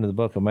according to the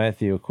book of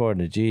Matthew,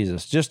 according to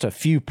Jesus. Just a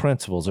few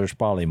principles. There's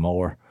probably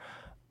more.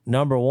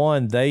 Number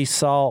one, they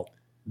sought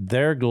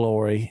their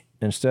glory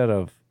instead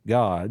of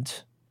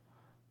God's,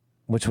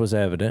 which was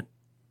evident.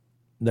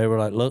 They were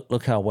like,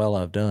 look how well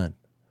I've done.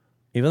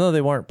 Even though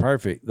they weren't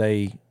perfect,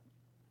 and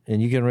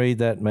you can read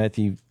that in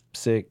Matthew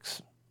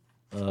 6,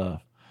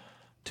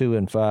 2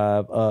 and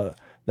 5.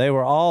 They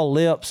were all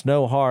lips,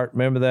 no heart.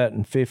 Remember that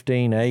in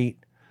 15:8.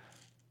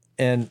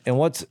 And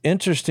what's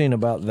interesting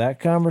about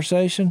that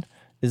conversation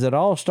is it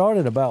all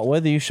started about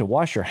whether you should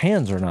wash your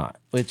hands or not,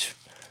 which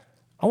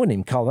I wouldn't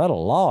even call that a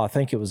law. I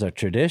think it was a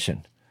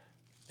tradition.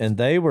 And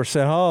they were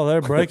saying,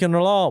 they're breaking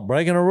the law,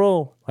 breaking a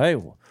rule. Hey,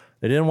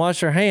 they didn't wash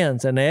their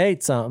hands and they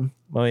ate something.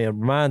 It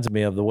reminds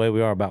me of the way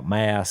we are about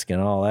masks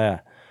and all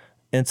that.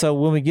 And so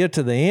when we get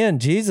to the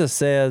end, Jesus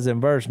says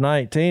in verse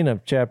 19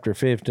 of chapter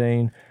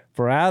 15,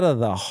 for out of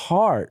the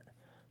heart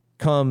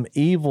come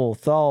evil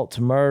thoughts,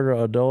 murder,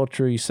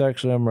 adultery,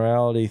 sexual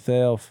immorality,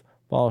 theft,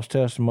 false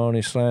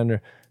testimony,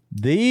 slander.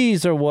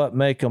 These are what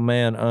make a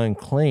man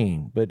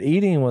unclean. But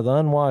eating with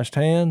unwashed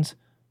hands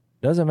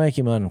doesn't make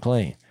him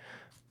unclean.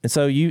 And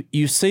so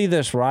you see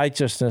this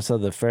righteousness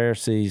of the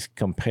Pharisees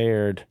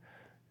compared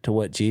to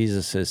what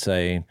Jesus is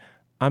saying.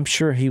 I'm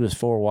sure he was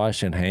for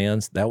washing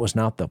hands. That was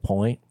not the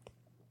point.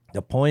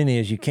 The point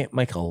is you can't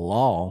make a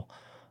law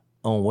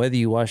on whether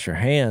you wash your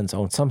hands,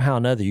 on somehow or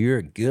another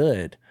you're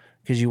good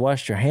because you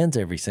washed your hands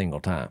every single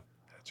time.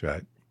 That's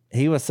right.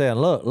 He was saying,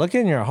 look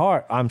in your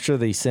heart. I'm sure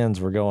these sins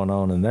were going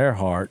on in their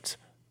hearts,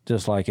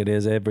 just like it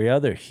is every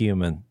other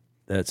human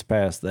that's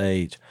past the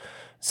age.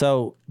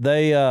 So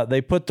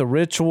they put the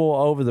ritual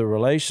over the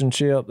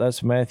relationship.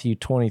 That's Matthew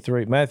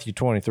 23. Matthew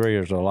 23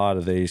 is a lot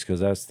of these because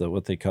that's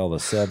what they call the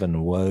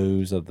 7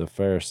 woes of the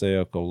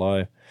Pharisaical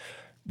life.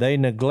 They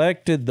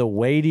neglected the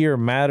weightier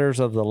matters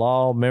of the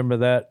law. Remember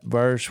that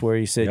verse where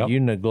he said, you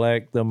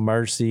neglect the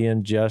mercy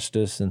and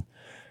justice. And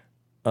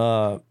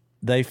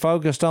they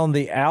focused on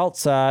the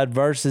outside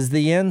versus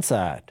the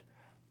inside,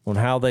 on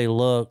how they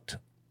looked.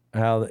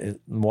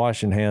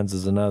 Washing hands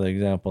is another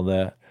example of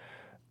that.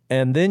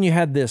 And then you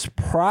had this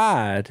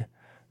pride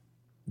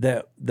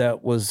that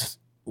was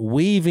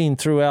weaving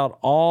throughout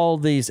all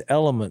these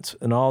elements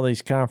and all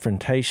these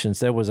confrontations.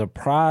 There was a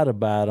pride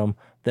about them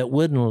that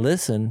wouldn't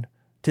listen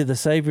to the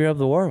Savior of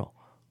the world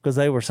because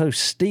they were so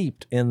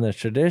steeped in the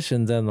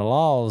traditions and the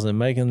laws and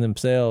making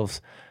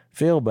themselves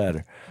feel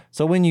better.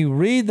 So when you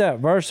read that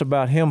verse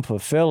about him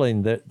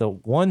fulfilling, the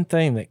one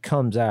thing that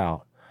comes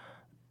out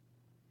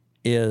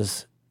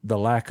is the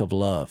lack of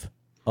love.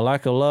 A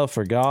lack of love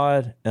for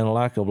God and a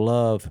lack of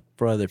love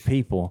for other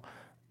people.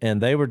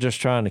 And they were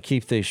just trying to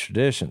keep these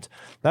traditions.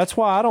 That's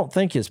why I don't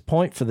think his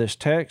point for this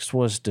text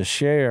was to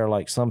share,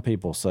 like some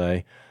people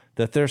say,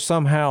 that there's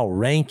somehow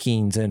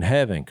rankings in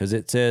heaven. Because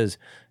it says,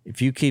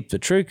 if you keep the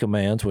true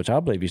commands, which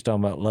I believe he's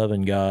talking about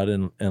loving God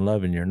and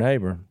loving your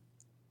neighbor,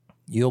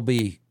 you'll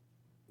be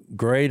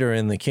greater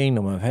in the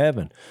kingdom of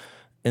heaven.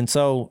 And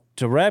so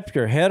to wrap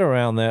your head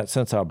around that,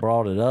 since I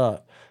brought it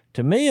up,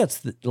 to me,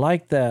 it's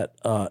like that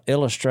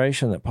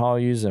illustration that Paul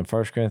uses in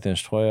 1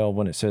 Corinthians 12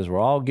 when it says we're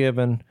all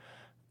given,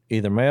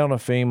 either male or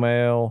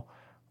female,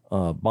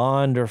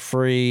 bond or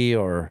free,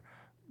 or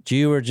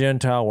Jew or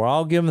Gentile, we're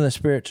all given the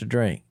Spirit to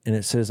drink. And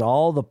it says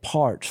all the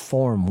parts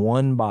form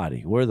one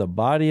body. We're the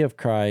body of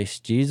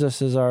Christ.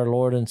 Jesus is our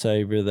Lord and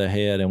Savior, the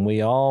head, and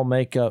we all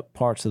make up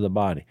parts of the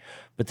body.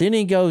 But then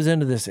he goes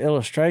into this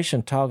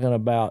illustration talking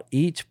about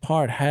each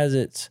part has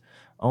its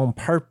own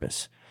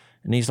purpose.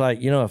 And he's like,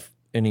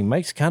 and he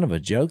makes kind of a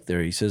joke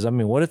there. He says,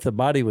 what if the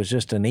body was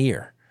just an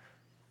ear?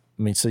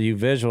 So you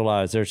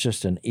visualize there's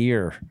just an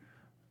ear,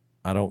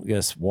 I don't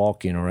guess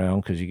walking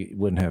around because you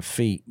wouldn't have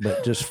feet,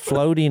 but just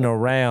floating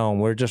around.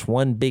 We're just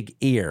one big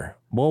ear.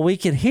 Well, we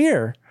could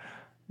hear,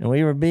 and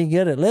we would be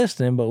good at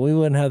listening, but we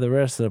wouldn't have the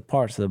rest of the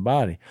parts of the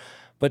body.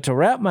 But to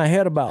wrap my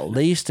head about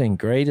least and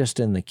greatest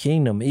in the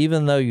kingdom,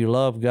 even though you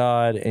love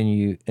God and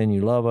you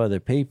love other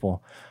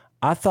people,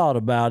 I thought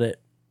about it.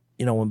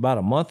 About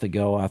a month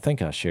ago, I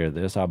think I shared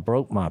this, I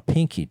broke my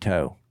pinky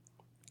toe.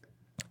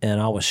 And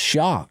I was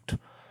shocked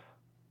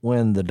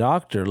when the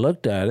doctor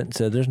looked at it and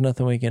said, there's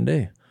nothing we can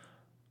do.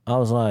 I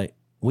was like,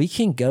 we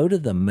can go to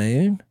the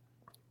moon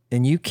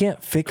and you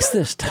can't fix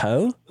this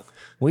toe?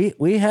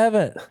 We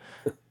haven't.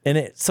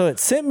 And so it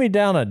sent me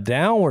down a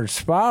downward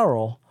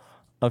spiral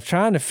of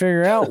trying to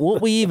figure out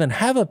what we even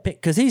have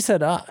because he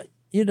said,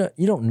 you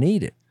don't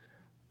need it.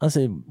 I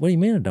said, what do you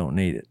mean I don't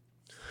need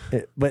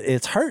it? But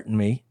it's hurting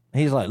me.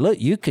 He's like, look,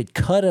 you could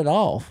cut it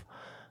off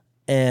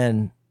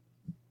and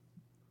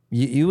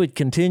you would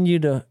continue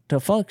to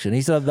function.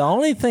 He said, the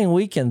only thing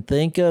we can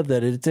think of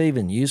that it's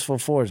even useful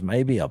for is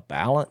maybe a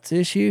balance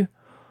issue.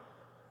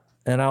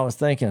 And I was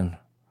thinking,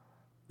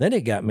 then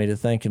it got me to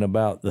thinking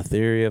about the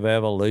theory of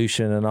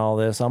evolution and all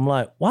this. I'm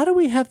like, why do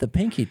we have the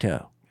pinky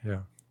toe?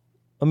 Yeah.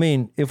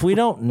 If we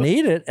don't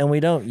need it and we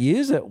don't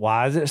use it,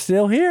 why is it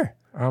still here?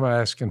 I'm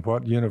asking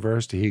what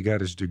university he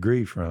got his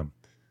degree from.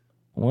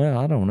 Well,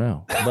 I don't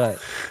know, but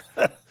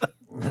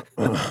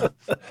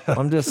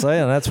I'm just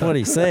saying that's what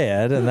he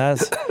said,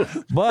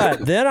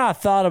 but then I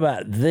thought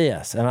about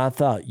this, and I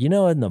thought,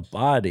 in the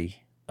body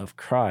of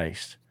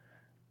Christ,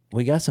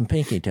 we got some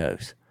pinky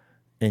toes,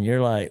 and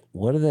you're like,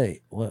 what are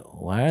they?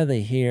 Why are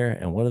they here,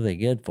 and what are they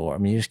good for?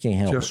 You just can't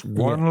help just it.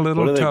 One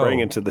little toe. What are they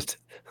bringing to the?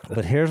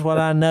 But here's what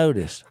I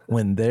noticed: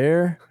 when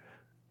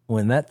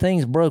that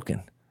thing's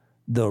broken,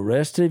 the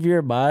rest of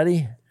your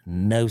body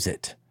knows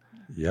it.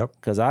 Yep.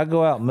 Because I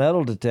go out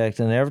metal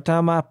detecting, and every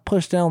time I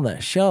push down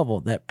that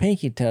shovel, that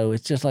pinky toe,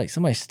 it's just like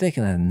somebody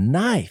sticking a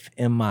knife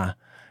in my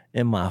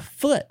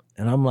foot.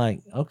 And I'm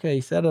like, okay,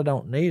 he said I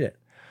don't need it.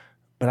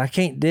 But I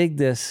can't dig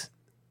this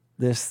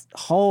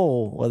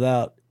hole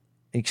without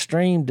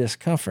extreme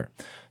discomfort.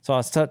 So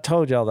I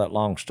told y'all that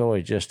long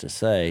story just to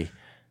say,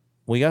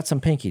 we got some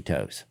pinky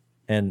toes.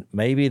 And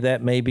maybe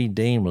that may be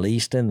deemed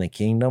least in the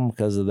kingdom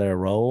because of their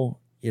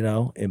role. We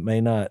may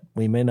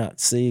not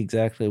see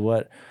exactly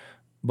what...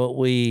 But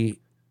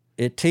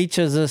it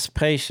teaches us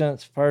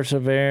patience,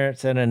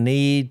 perseverance, and a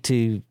need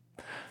to,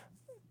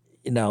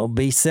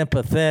 be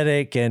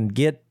sympathetic and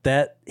get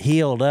that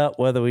healed up,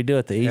 whether we do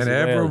it the easy way. And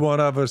every one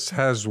of us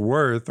has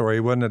worth, or he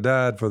wouldn't have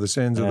died for the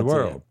sins of the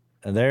world.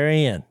 It. And they're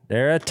in.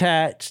 They're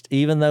attached,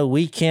 even though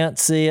we can't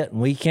see it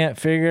and we can't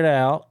figure it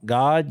out.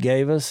 God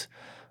gave us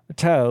a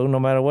toe, no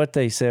matter what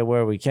they said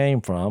where we came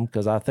from,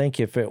 because I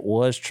think if it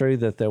was true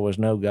that there was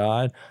no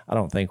God, I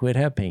don't think we'd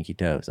have pinky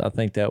toes. I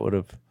think that would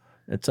have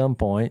at some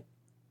point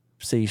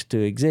cease to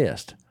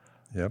exist.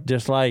 Yep.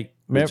 Just like,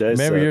 Jase,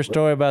 remember your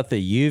story about the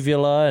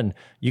uvula, and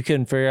you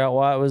couldn't figure out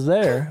why it was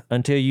there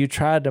until you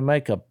tried to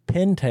make a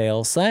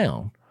pintail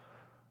sound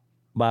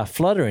by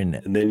fluttering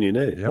it. And then you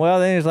knew. Yep.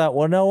 Well, then he's like,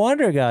 well, no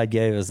wonder God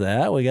gave us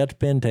that. We got the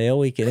pintail.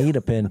 We can eat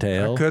a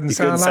pintail. Couldn't You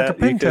sound like a you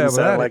couldn't pintail sound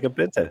without like it. a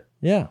pintail.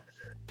 Yeah.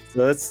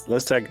 So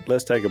let's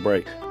take a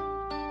break.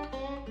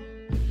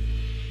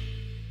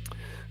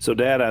 So,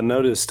 Dad, I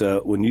noticed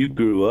when you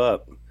grew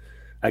up,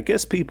 I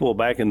guess people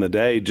back in the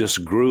day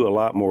just grew a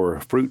lot more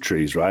fruit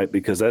trees, right?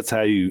 Because that's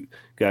how you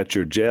got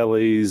your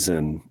jellies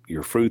and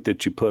your fruit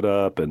that you put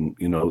up, and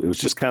it was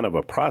just kind of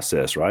a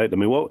process, right? I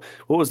mean, what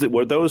was it?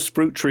 Were those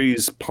fruit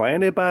trees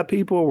planted by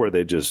people? Were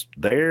they just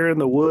there in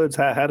the woods?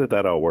 How did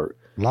that all work?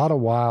 A lot of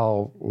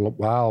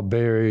wild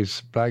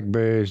berries,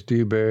 blackberries,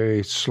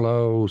 dewberries,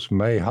 sloes,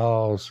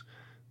 mayhaws.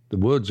 The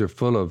woods are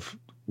full of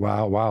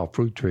wild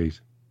fruit trees,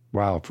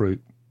 wild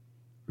fruit,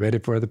 ready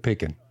for the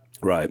picking.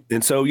 Right.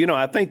 And so,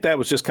 I think that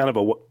was just kind of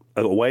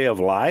a way of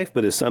life,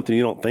 but it's something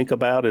you don't think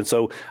about. And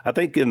so I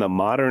think in the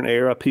modern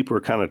era, people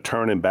are kind of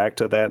turning back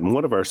to that. And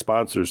one of our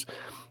sponsors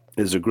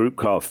is a group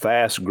called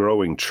Fast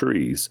Growing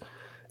Trees.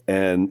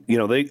 And,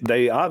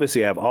 they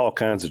obviously have all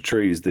kinds of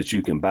trees that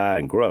you can buy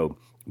and grow.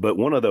 But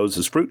one of those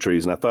is fruit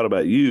trees. And I thought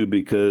about you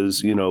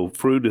because,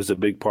 fruit is a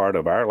big part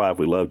of our life.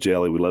 We love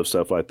jelly. We love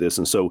stuff like this.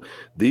 And so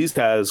these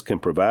guys can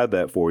provide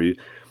that for you.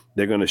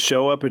 They're going to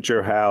show up at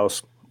your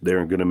house.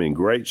 They're going to be in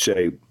great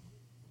shape.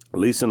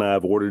 Lisa and I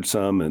have ordered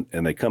some, and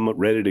they come up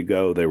ready to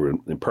go. They were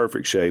in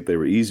perfect shape. They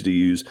were easy to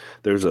use.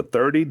 There's a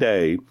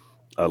 30-day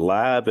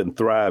Alive and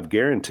Thrive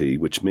guarantee,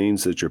 which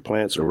means that your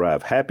plants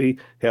arrive happy,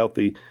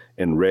 healthy,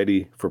 and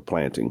ready for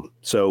planting.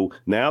 So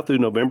now through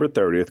November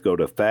 30th, go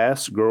to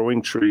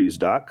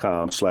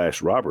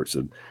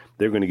fastgrowingtrees.com/Robertson.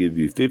 They're going to give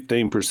you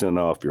 15%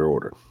 off your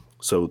order.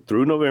 So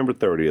through November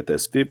 30th,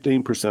 that's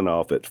 15%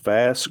 off at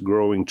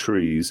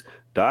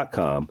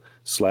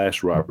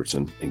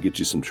fastgrowingtrees.com/Robertson and get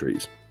you some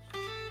trees.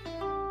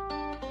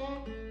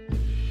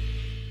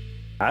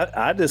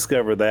 I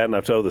discovered that, and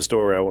I've told the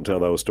story. I won't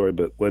tell the whole story,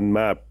 but when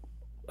my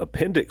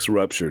appendix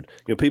ruptured,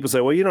 people say,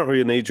 well, you don't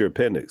really need your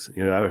appendix.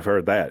 I've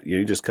heard that.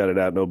 You just cut it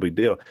out, no big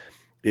deal.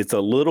 It's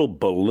a little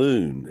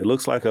balloon. It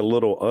looks like a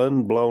little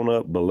unblown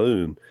up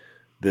balloon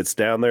that's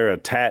down there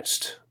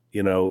attached,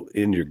 in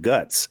your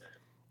guts.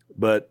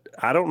 But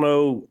I don't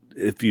know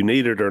if you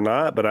need it or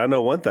not, but I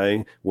know one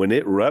thing: when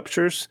it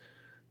ruptures,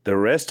 the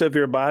rest of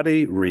your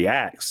body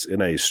reacts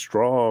in a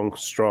strong,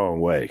 strong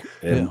way.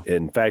 And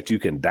in fact, you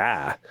can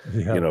die,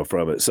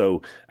 from it.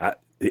 So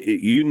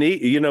you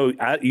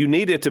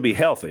need it to be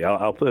healthy.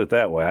 I'll put it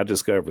that way. I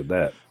discovered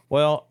that.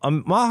 Well,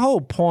 my whole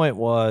point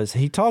was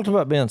he talked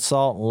about being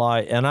salt and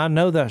light, and I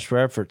know that's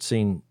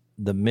referencing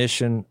the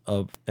mission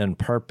and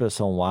purpose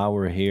on why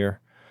we're here.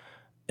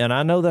 And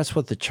I know that's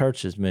what the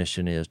church's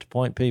mission is, to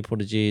point people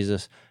to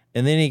Jesus.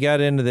 And then he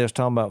got into this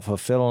talking about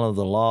fulfilling of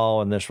the law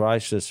and this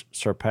righteousness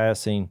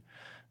surpassing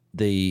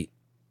the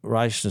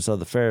righteousness of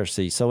the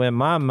Pharisees. So in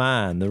my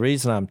mind, the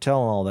reason I'm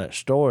telling all that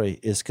story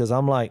is because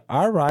I'm like,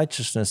 our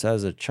righteousness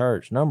as a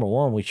church, number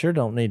one, we sure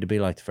don't need to be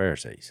like the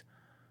Pharisees.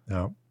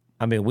 No.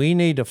 I mean, we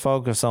need to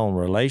focus on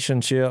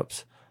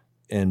relationships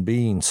and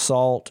being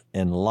salt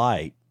and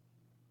light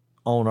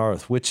on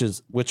earth, which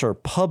are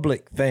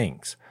public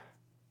things.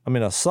 I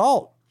mean,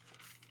 salt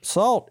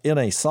in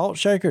a salt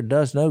shaker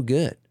does no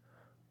good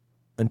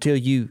until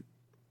you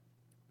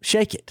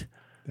shake it.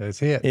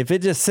 That's it. If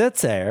it just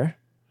sits there,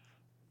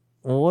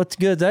 well, what's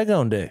good is that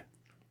going to do?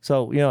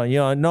 So,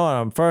 I know what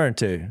I'm referring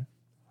to.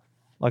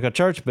 Like a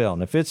church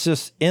building. If it's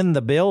just in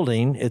the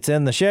building, it's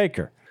in the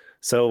shaker.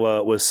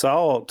 So with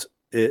salt,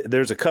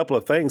 there's a couple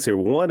of things here.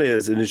 One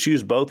is, and it's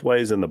used both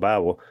ways in the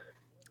Bible,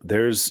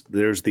 there's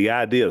the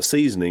idea of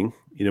seasoning.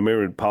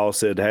 Remember Paul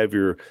said, have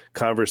your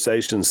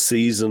conversation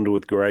seasoned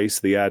with grace,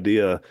 the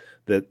idea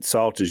that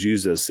salt is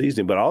used as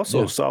seasoning, but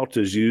also salt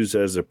is used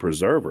as a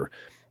preserver,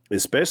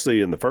 especially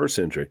in the first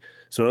century.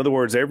 So in other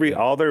words,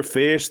 all their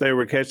fish they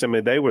were catching,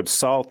 they would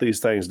salt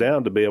these things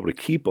down to be able to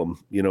keep them,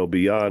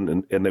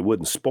 beyond, and they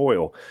wouldn't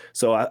spoil.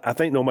 So I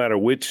think no matter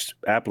which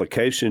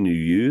application you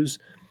use,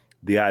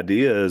 the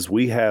idea is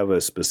we have a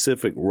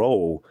specific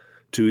role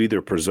to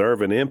either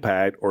preserve an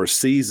impact or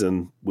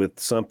season with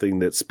something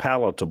that's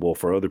palatable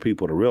for other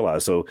people to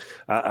realize. So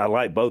I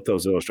like both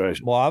those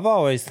illustrations. Well, I've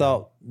always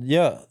thought,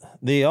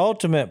 the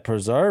ultimate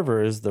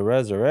preserver is the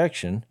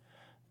resurrection.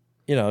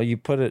 You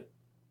put it,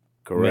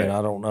 Correct.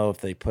 I don't know if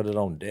they put it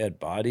on dead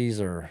bodies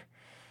or,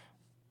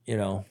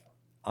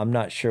 I'm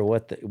not sure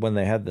when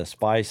they had the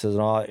spices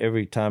and all,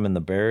 every time in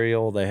the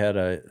burial, they had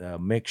a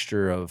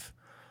mixture of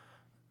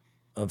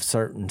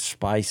certain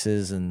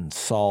spices and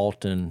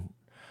salt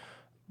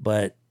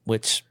but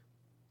which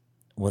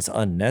was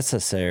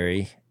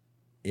unnecessary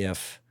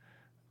if,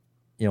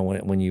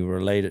 when you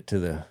relate it to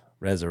the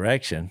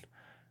resurrection.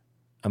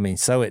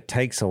 So it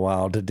takes a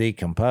while to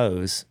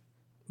decompose,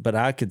 but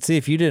I could see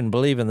if you didn't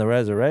believe in the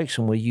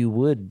resurrection, well, you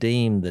would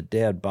deem the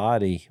dead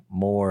body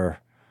more,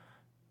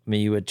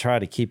 you would try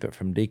to keep it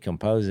from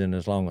decomposing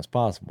as long as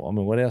possible.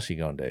 What else are you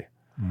going to do?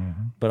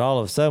 But all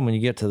of a sudden, when you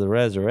get to the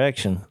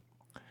resurrection,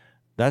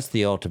 that's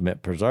the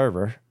ultimate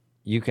preserver.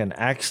 You can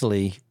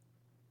actually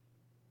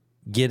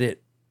get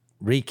it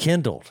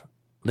rekindled,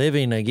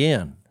 living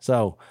again.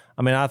 So,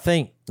 I mean, I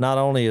think not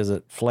only is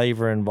it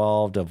flavor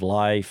involved of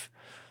life,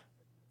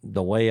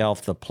 the way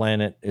off the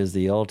planet is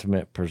the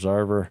ultimate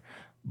preserver,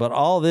 but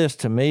all this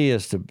to me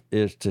is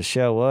to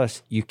show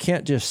us you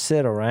can't just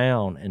sit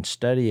around and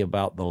study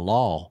about the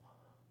law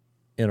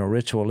in a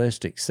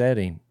ritualistic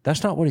setting.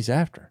 That's not what he's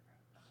after.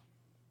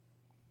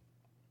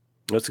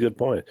 That's a good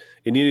point.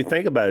 And you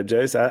think about it,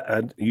 Jase.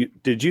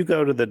 Did you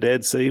go to the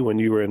Dead Sea when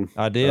you were in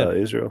I did.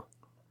 Israel?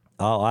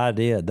 Oh, I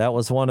did. That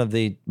was one of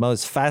the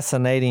most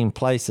fascinating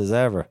places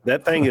ever.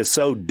 That thing is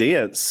so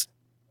dense.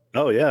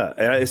 Oh yeah,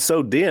 and it's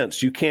so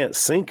dense you can't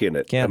sink in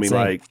it. Can't sink.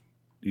 Like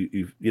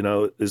you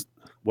know is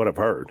what I've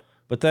heard.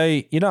 But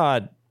they,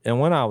 and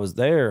when I was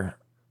there,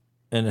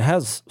 and it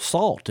has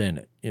salt in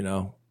it,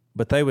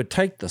 but they would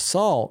take the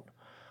salt,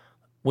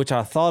 which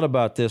I thought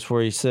about this,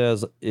 where he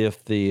says if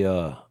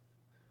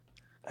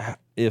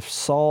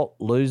salt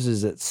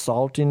loses its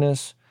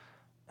saltiness,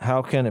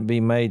 how can it be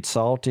made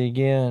salty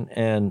again?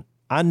 And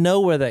I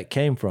know where that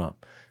came from,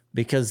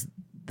 because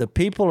the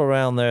people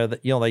around there,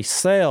 that they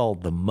sell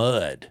the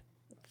mud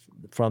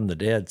from the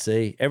Dead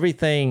Sea.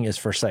 Everything is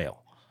for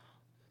sale.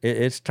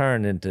 It's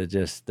turned into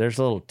there's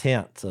little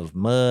tents of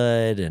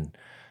mud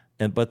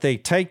but they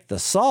take the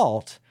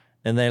salt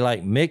and they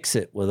like mix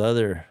it with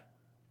other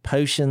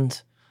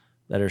potions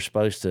that are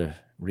supposed to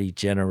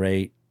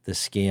regenerate the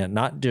skin,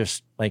 not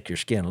just make your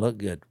skin look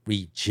good,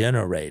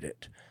 regenerate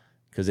it,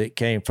 because it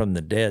came from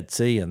the Dead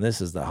Sea and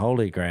this is the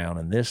holy ground,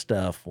 and this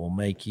stuff will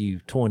make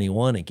you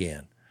 21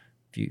 again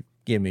if you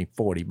give me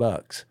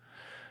 $40.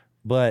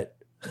 But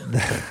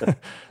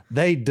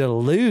they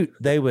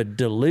would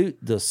dilute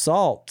the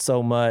salt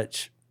so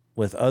much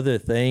with other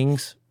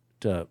things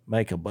to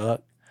make a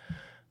buck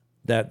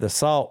that the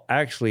salt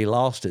actually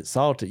lost its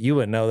salt. You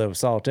wouldn't know there was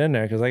salt in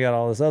there because they got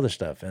all this other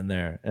stuff in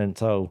there. And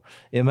so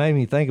it made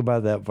me think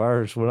about that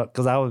verse,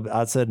 because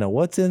I said, "No,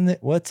 what's in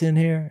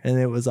here?" And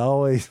it was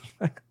always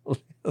like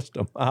just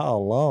a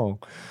mile long,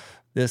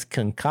 this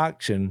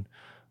concoction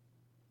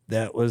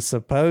that was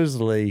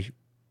supposedly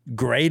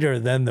greater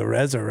than the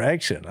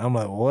resurrection. I'm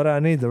like, what do I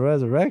need the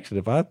resurrection?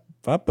 If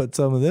I put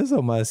some of this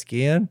on my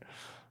skin,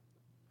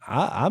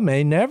 I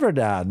may never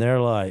die. And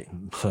they're like,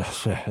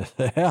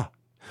 yeah,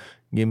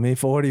 give me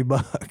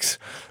 $40.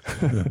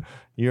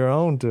 You're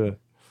on to it.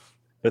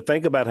 But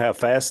think about how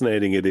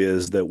fascinating it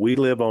is that we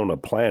live on a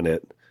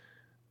planet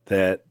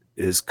that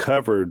is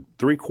covered,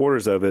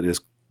 3/4 of it is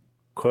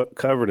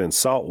covered in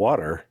salt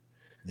water,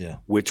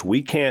 which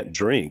we can't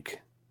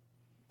drink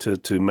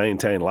to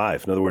maintain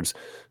life. In other words,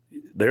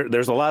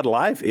 there's a lot of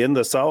life in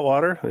the salt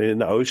water, in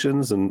the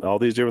oceans and all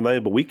these different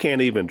things, but we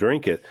can't even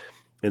drink it.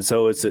 And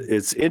so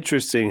it's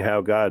interesting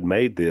how God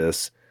made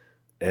this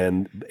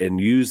and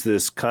use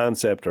this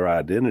concept or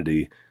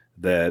identity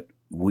that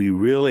we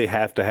really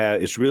have to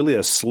have. It's really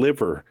a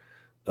sliver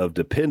of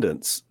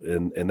dependence,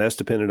 and that's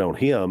dependent on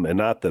him and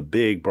not the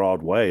big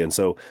broad way. And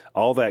so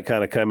all that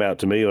kind of came out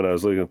to me when I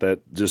was looking at that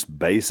just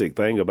basic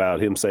thing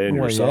about him saying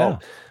you're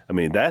salt. I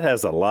mean, that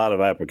has a lot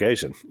of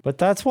application. But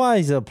that's why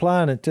he's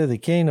applying it to the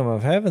kingdom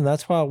of heaven.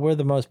 That's why we're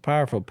the most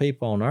powerful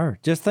people on earth.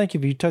 Just think,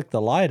 if you took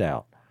the light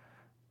out,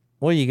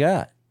 what you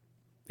got?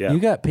 Yeah. You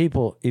got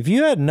people, if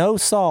you had no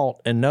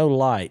salt and no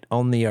light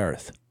on the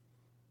earth,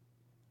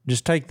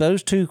 just take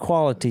those two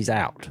qualities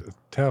out.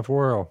 Tough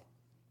world.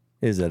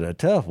 Is it a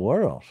tough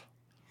world?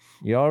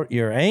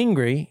 You're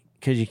angry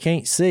because you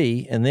can't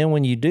see, and then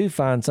when you do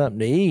find something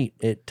to eat,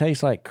 it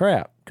tastes like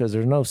crap because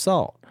there's no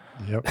salt.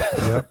 Yep.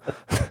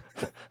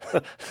 You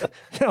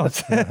know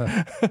what I'm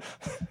saying?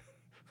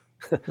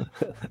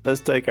 Let's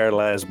take our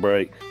last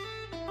break.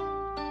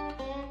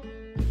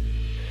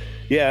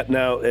 Yeah,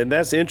 now, and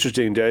that's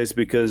interesting, Jase,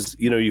 because,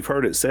 you've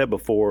heard it said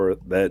before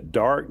that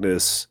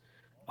darkness,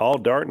 all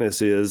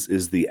darkness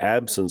is the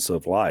absence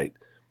of light.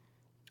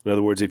 In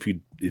other words, if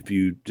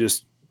you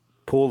just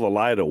pull the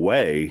light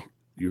away,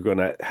 you're going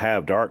to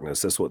have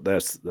darkness. That's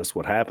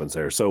what happens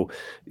there. So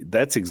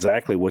that's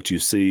exactly what you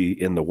see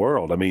in the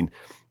world. I mean,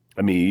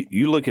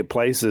 you look at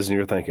places and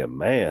you're thinking,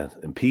 man,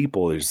 and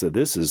people,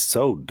 this is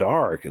so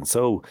dark and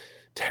so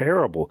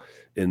terrible.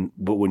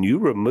 But when you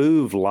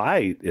remove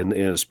light in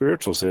a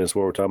spiritual sense,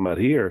 what we're talking about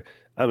here,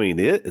 I mean,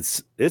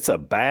 it's a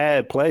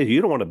bad place.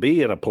 You don't want to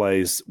be in a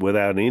place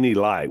without any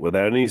light,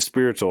 without any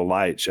spiritual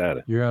light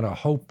shining. You're in a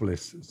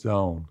hopeless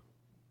zone.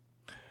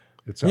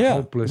 It's a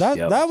hopeless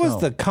that was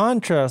zone. the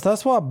contrast.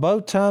 That's why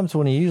both times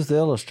when he used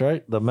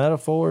the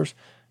metaphors,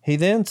 he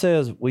then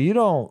says,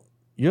 well,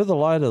 you're the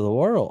light of the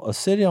world. A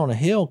city on a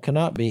hill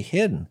cannot be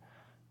hidden.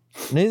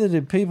 Neither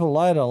did people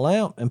light a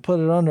lamp and put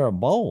it under a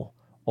bowl.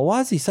 Well,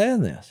 why is he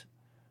saying this?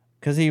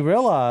 Because he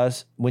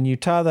realized when you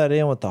tie that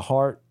in with the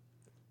heart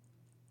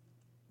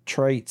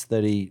traits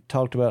that he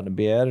talked about in the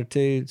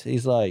Beatitudes,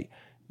 he's like,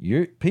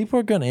 people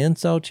are going to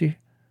insult you.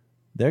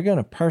 They're going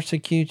to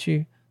persecute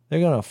you. They're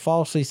going to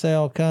falsely say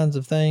all kinds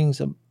of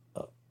things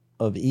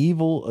of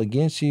evil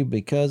against you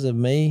because of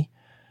me.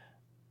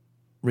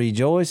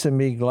 rejoice and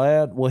be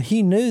glad. Well,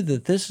 he knew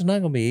that this is not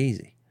going to be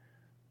easy.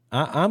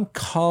 I'm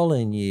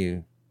calling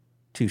you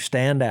to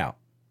stand out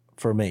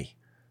for me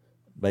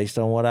based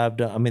on what I've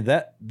done. I mean,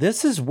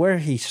 this is where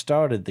he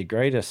started the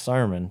greatest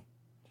sermon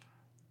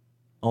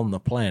on the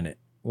planet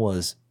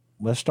was,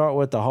 let's start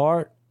with the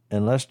heart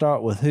and let's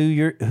start with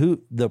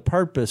the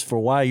purpose for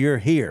why you're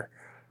here.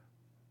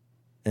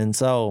 And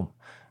so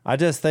I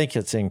just think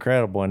it's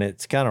incredible, and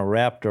it's kind of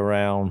wrapped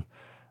around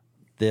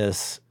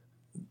the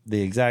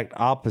exact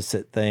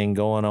opposite thing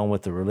going on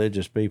with the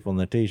religious people and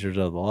the teachers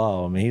of the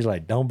law. I mean, he's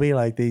like, don't be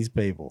like these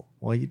people.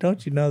 Well,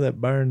 don't you know that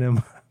burn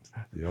them?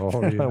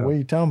 Oh, yeah. What are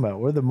you talking about?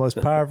 We're the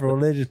most powerful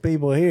religious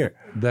people here.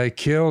 They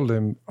killed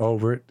him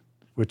over it,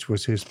 which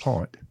was his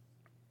point.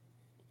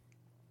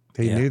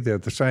 He knew they're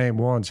the same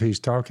ones he's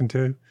talking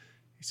to.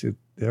 He said,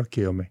 they'll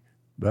kill me.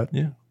 But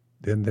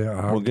then they'll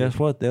argue. Well, guess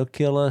what? They'll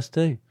kill us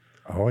too.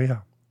 Oh,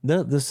 yeah.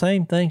 The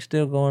same thing's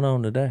still going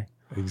on today.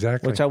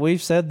 Exactly.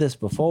 We've said this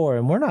before,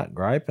 and we're not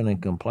griping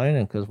and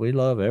complaining because we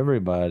love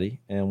everybody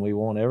and we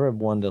want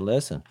everyone to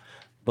listen.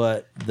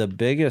 But the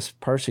biggest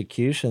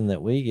persecution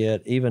that we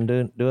get, even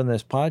doing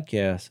this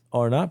podcast,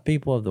 are not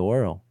people of the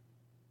world.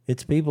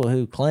 It's people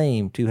who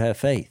claim to have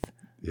faith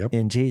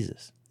in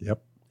Jesus.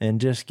 Yep.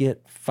 And just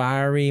get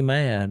fiery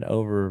mad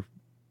over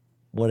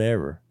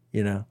whatever,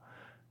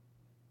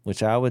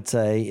 which I would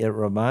say it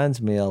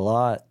reminds me a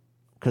lot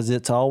because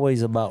it's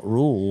always about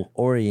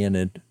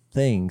rule-oriented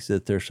things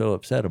that they're so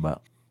upset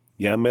about.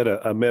 Yeah, I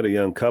met a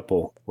young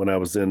couple when I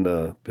was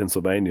in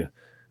Pennsylvania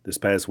this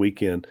past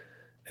weekend,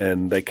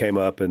 and they came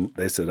up and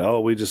they said, "Oh,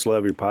 we just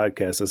love your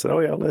podcast." I said, "Oh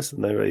yeah,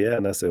 listen." They were, "Yeah,"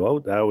 and I said,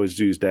 "Oh, I always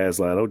use Dad's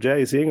line. Oh,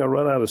 Jase, he ain't gonna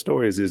run out of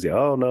stories, is he?"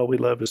 "Oh no, we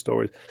love the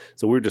stories."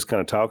 So we were just kind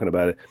of talking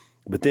about it.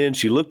 But then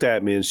she looked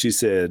at me and she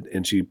said,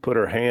 and she put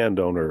her hand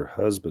on her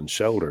husband's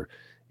shoulder,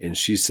 and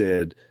she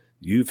said,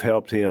 "You've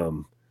helped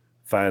him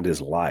find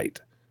his light."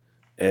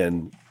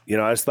 And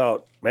I just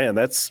thought, man,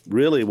 that's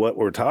really what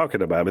we're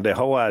talking about. I mean, the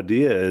whole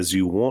idea is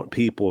you want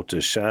people to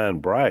shine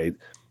bright,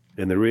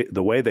 and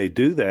the way they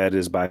do that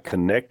is by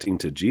connecting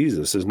to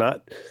Jesus. Is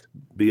not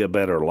be a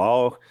better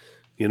law,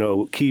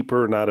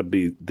 keeper, not to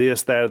be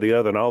this, that, or the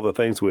other, and all the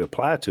things we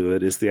apply to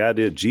it. It's the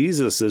idea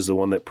Jesus is the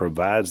one that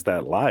provides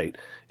that light.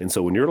 And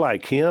so when you're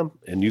like him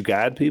and you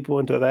guide people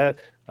into that,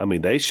 I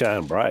mean, they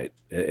shine bright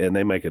and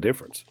they make a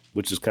difference,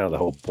 which is kind of the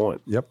whole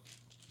point. Yep.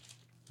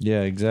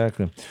 Yeah,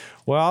 exactly.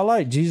 Well, I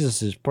like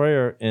Jesus's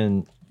prayer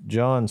in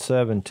John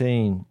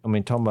 17. I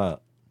mean, talking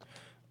about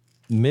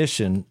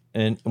mission.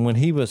 And when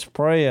he was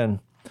praying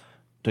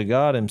to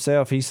God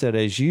himself, he said,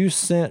 "As you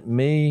sent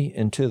me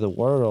into the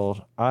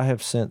world, I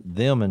have sent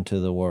them into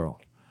the world."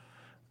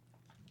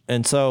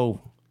 And so,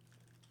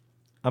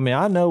 I mean,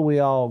 I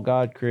know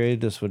God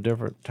created us with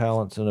different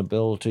talents and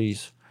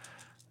abilities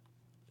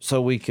so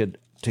we could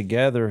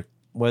together,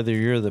 whether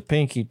you're the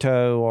pinky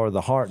toe or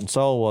the heart and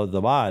soul of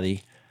the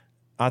body,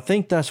 I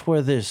think that's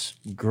where this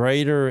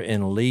greater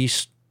and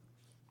least,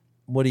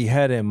 what he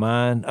had in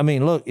mind. I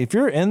mean, look, if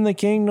you're in the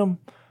kingdom,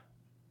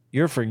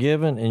 you're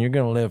forgiven and you're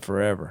going to live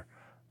forever.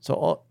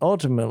 So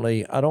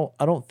ultimately, I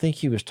don't think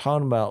he was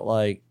talking about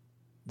like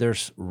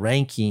there's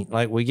ranking,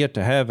 like we get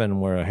to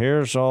heaven where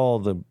here's all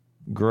the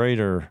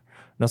greater.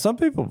 Now, some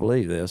people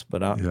believe this,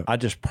 but I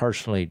just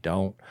personally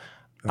don't.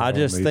 I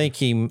just think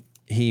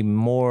he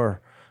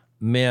more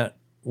meant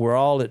we're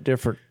all at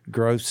different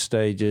growth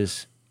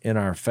stages in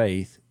our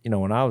faith.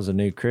 When I was a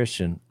new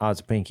Christian, I was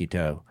a pinky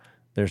toe.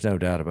 There's no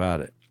doubt about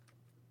it.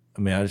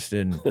 I mean, I just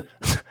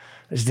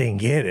didn't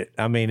get it.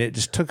 I mean, it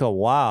just took a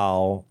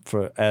while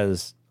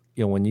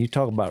when you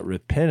talk about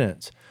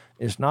repentance,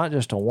 it's not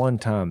just a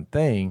one-time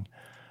thing.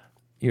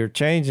 You're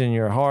changing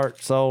your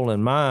heart, soul,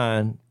 and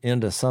mind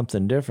into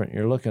something different.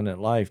 You're looking at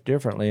life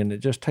differently, and it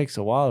just takes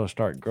a while to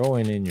start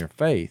growing in your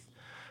faith.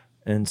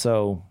 And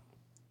so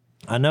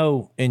I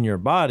know in your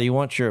body,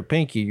 once you're a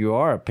pinky, you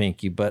are a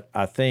pinky, but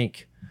I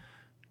think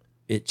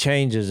it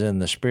changes in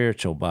the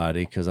spiritual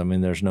body because, I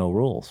mean, there's no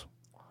rules.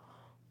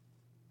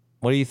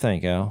 What do you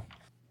think, Al?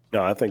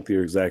 No, I think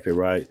you're exactly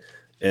right.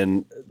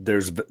 And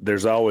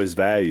there's always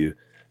value.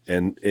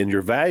 And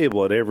you're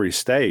valuable at every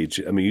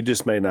stage. I mean, you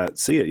just may not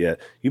see it yet.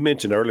 You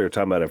mentioned earlier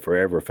talking about a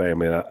forever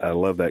family, and I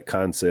love that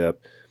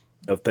concept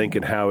of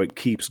thinking how it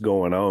keeps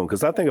going on.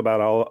 Because I think about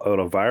all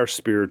of our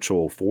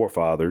spiritual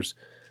forefathers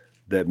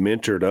that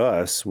mentored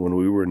us when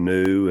we were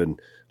new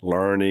and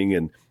learning,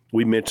 and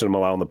we mentioned them a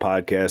lot on the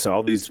podcast. And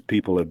all these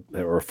people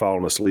are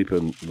falling asleep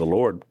in the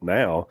Lord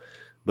now,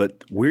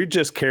 but we're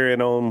just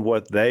carrying on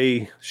what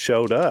they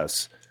showed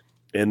us.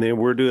 And then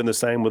we're doing the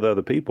same with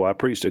other people. I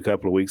preached a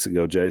couple of weeks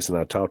ago, Jason.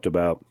 I talked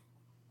about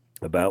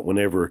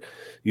whenever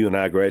you and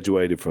I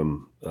graduated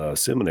from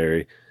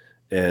seminary,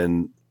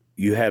 and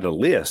you had a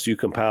list. You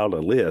compiled a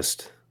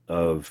list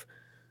of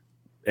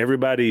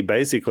everybody,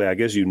 basically, I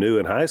guess you knew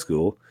in high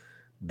school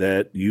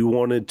that you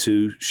wanted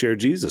to share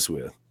Jesus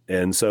with.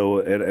 And so,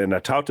 and I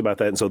talked about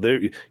that. And so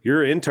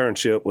your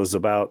internship was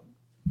about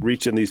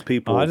reaching these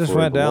people. I just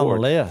went down the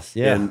list.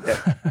 Yeah. And,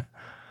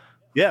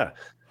 yeah.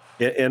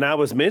 And I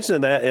was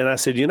mentioning that, and I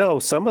said,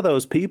 some of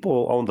those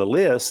people on the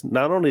list,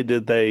 not only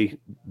did they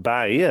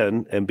buy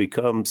in and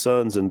become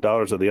sons and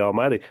daughters of the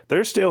Almighty,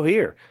 they're still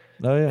here.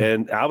 Oh, yeah.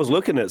 And I was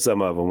looking at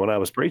some of them when I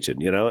was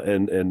preaching,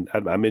 and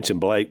I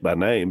mentioned Blake by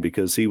name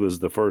because he was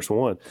the first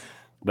one.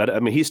 But, I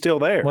mean, he's still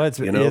there. Well,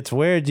 it's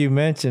weird you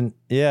mention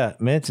him.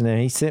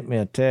 He sent me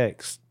a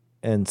text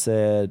and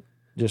said,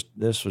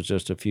 this was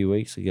just a few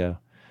weeks ago.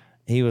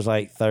 He was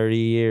like, 30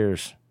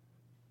 years.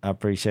 I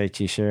appreciate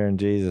you sharing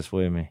Jesus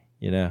with me,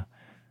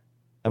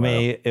 I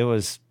mean,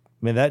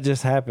 that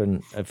just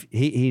happened.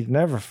 He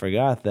never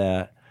forgot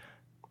that.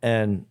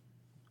 And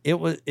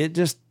it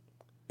just,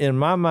 in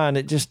my mind,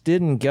 it just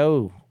didn't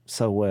go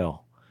so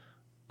well.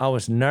 I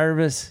was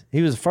nervous.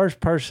 He was the first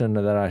person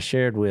that I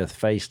shared with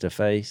face to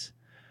face.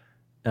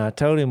 And I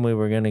told him we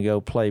were going to go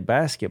play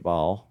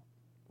basketball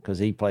because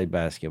he played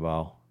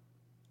basketball.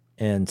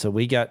 And so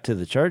we got to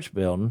the church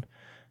building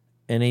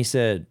and he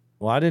said,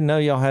 well, I didn't know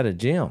y'all had a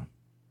gym.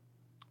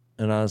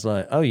 And I was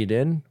like, oh, you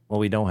didn't? Well,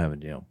 we don't have a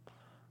gym.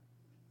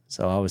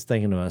 So I was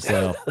thinking to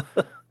myself,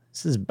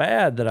 this is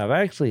bad that I've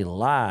actually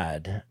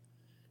lied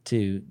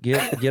to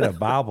get a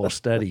Bible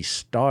study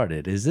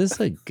started. Is this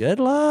a good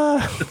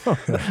lie?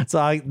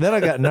 So then I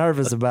got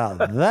nervous about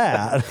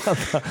that.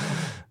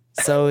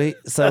 So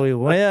we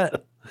went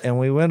and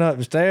we went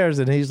upstairs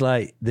and he's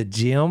like, the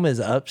gym is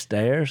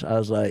upstairs. I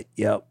was like,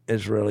 yep,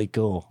 it's really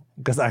cool.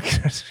 Because I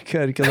was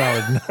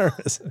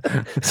nervous.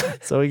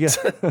 So we get.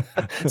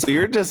 So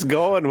you're just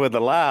going with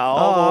the lie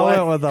all the way. I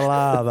went with the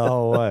lie the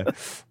whole way.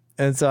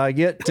 And so I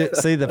get to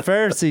see the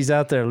Pharisees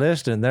out there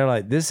listening. They're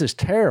like, this is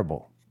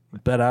terrible.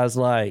 But I was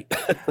like,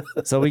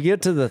 so we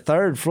get to the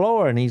third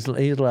floor and he's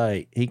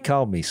like, he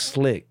called me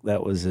Slick.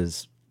 That was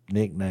his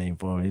nickname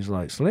for me. He's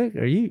like, Slick,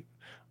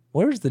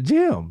 where's the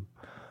gym?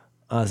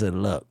 I said,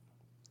 look,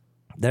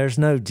 there's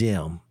no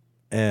gym.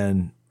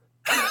 And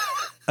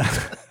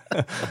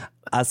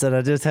I said,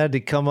 I just had to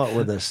come up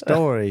with a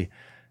story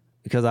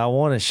because I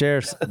want to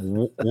share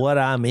what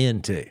I'm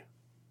into.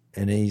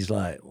 And he's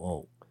like,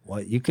 well,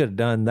 you could have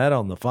done that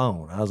on the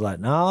phone. I was like,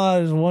 no,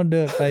 I just want to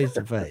do it face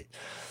to face.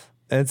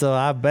 And so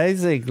I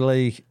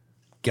basically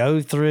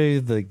go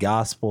through the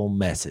gospel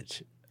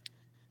message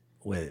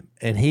with him.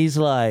 And he's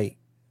like,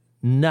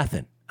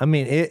 nothing. I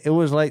mean, it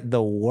was like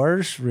the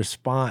worst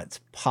response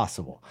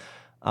possible.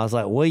 I was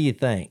like, what do you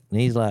think? And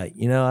he's like,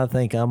 I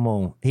think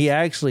he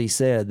actually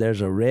said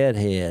there's a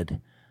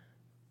redhead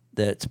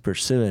that's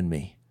pursuing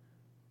me.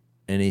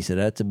 And he said,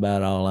 that's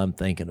about all I'm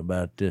thinking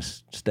about at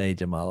this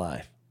stage of my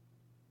life.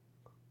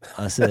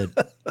 I said,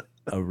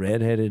 a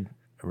redheaded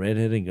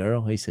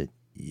girl? He said,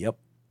 yep.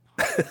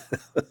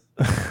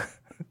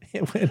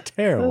 It went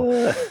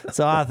terrible.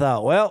 So I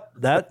thought, well,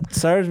 that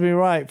serves me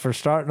right for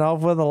starting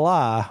off with a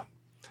lie.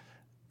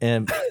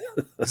 And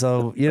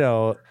so,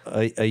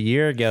 a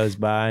year goes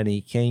by and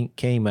he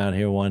came out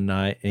here one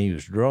night and he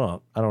was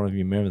drunk. I don't know if you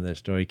remember that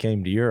story. He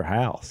came to your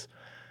house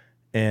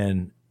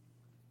and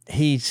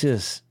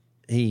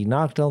he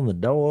knocked on the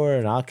door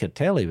and I could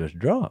tell he was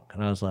drunk.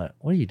 And I was like,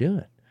 what are you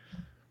doing?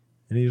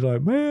 And he's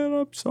like, man,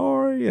 I'm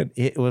sorry. And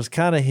it was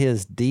kind of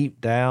his deep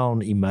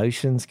down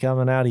emotions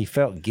coming out. He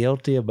felt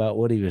guilty about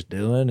what he was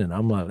doing. And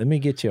I'm like, let me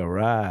get you a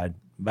ride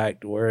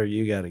back to wherever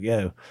you got to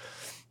go.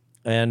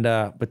 And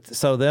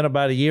so then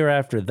about a year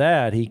after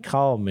that, he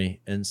called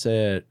me and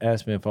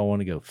asked me if I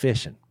want to go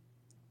fishing.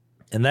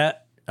 And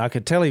that, I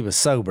could tell he was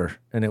sober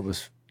and it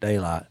was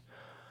daylight.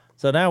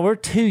 So now we're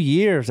 2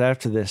 years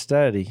after this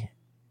study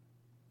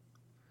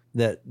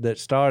that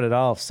started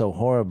off so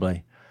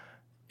horribly.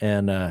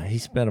 And he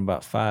spent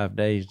about 5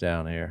 days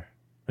down here.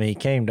 I mean, he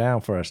came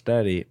down for a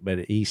study,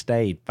 but he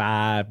stayed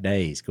 5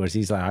 days. Of course,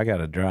 he's like, I got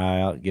to dry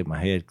out and get my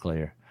head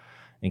clear.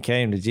 And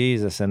came to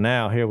Jesus, and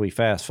now here we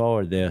fast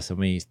forward this. I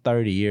mean, he's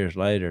 30 years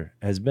later,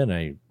 has been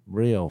a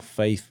real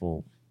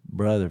faithful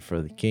brother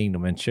for the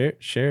kingdom and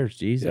shares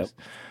Jesus.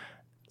 Yep.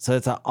 So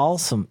it's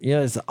awesome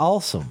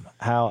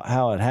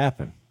how it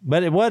happened.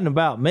 But it wasn't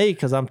about me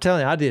because I'm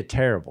telling you, I did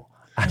terrible.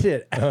 I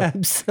did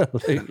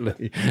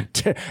absolutely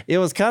It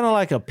was kind of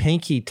like a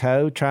pinky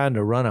toe trying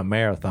to run a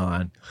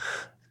marathon.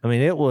 I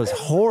mean, it was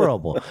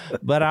horrible.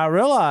 But I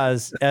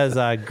realized as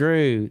I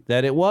grew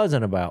that it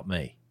wasn't about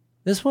me.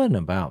 This wasn't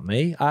about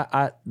me.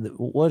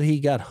 What he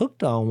got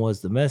hooked on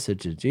was the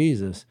message of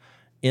Jesus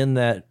in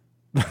that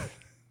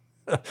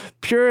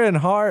pure in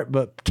heart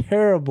but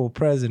terrible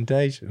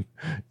presentation,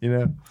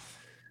 But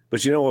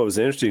what was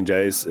interesting,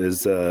 Jase,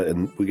 is,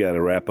 and we got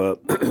to wrap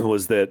up,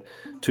 was that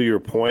to your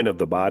point of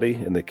the body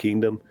and the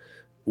kingdom,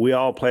 we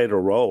all played a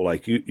role.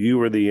 Like you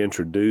were the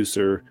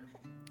introducer.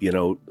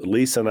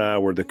 Lisa and I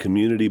were the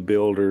community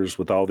builders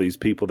with all these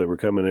people that were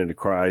coming into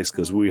Christ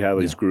because we have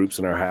these groups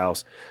in our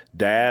house.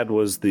 Dad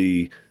was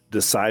the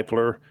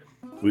discipler.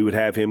 We would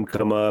have him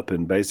come up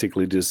and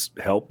basically just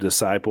help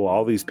disciple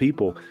all these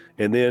people.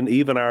 And then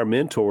even our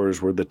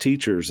mentors were the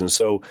teachers. And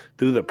so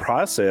through the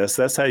process,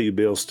 that's how you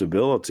build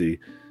stability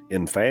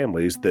in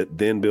families that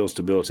then build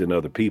stability in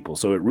other people.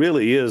 So it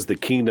really is the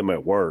kingdom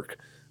at work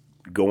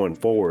going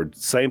forward.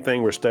 Same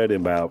thing we're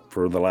studying about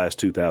for the last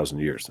 2,000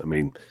 years. I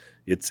mean,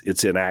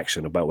 it's in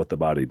action about what the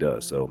body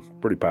does. So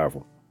pretty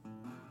powerful.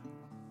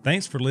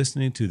 Thanks for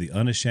listening to the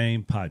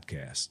Unashamed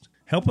podcast.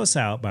 Help us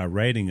out by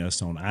rating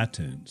us on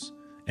iTunes.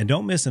 And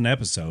don't miss an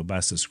episode by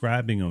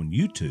subscribing on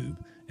YouTube,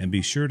 and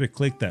be sure to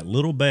click that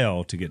little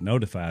bell to get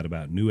notified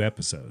about new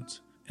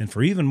episodes. And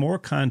for even more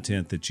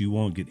content that you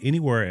won't get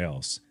anywhere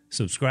else,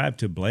 subscribe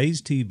to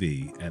Blaze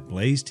TV at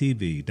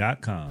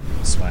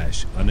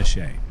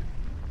blazetv.com/unashamed.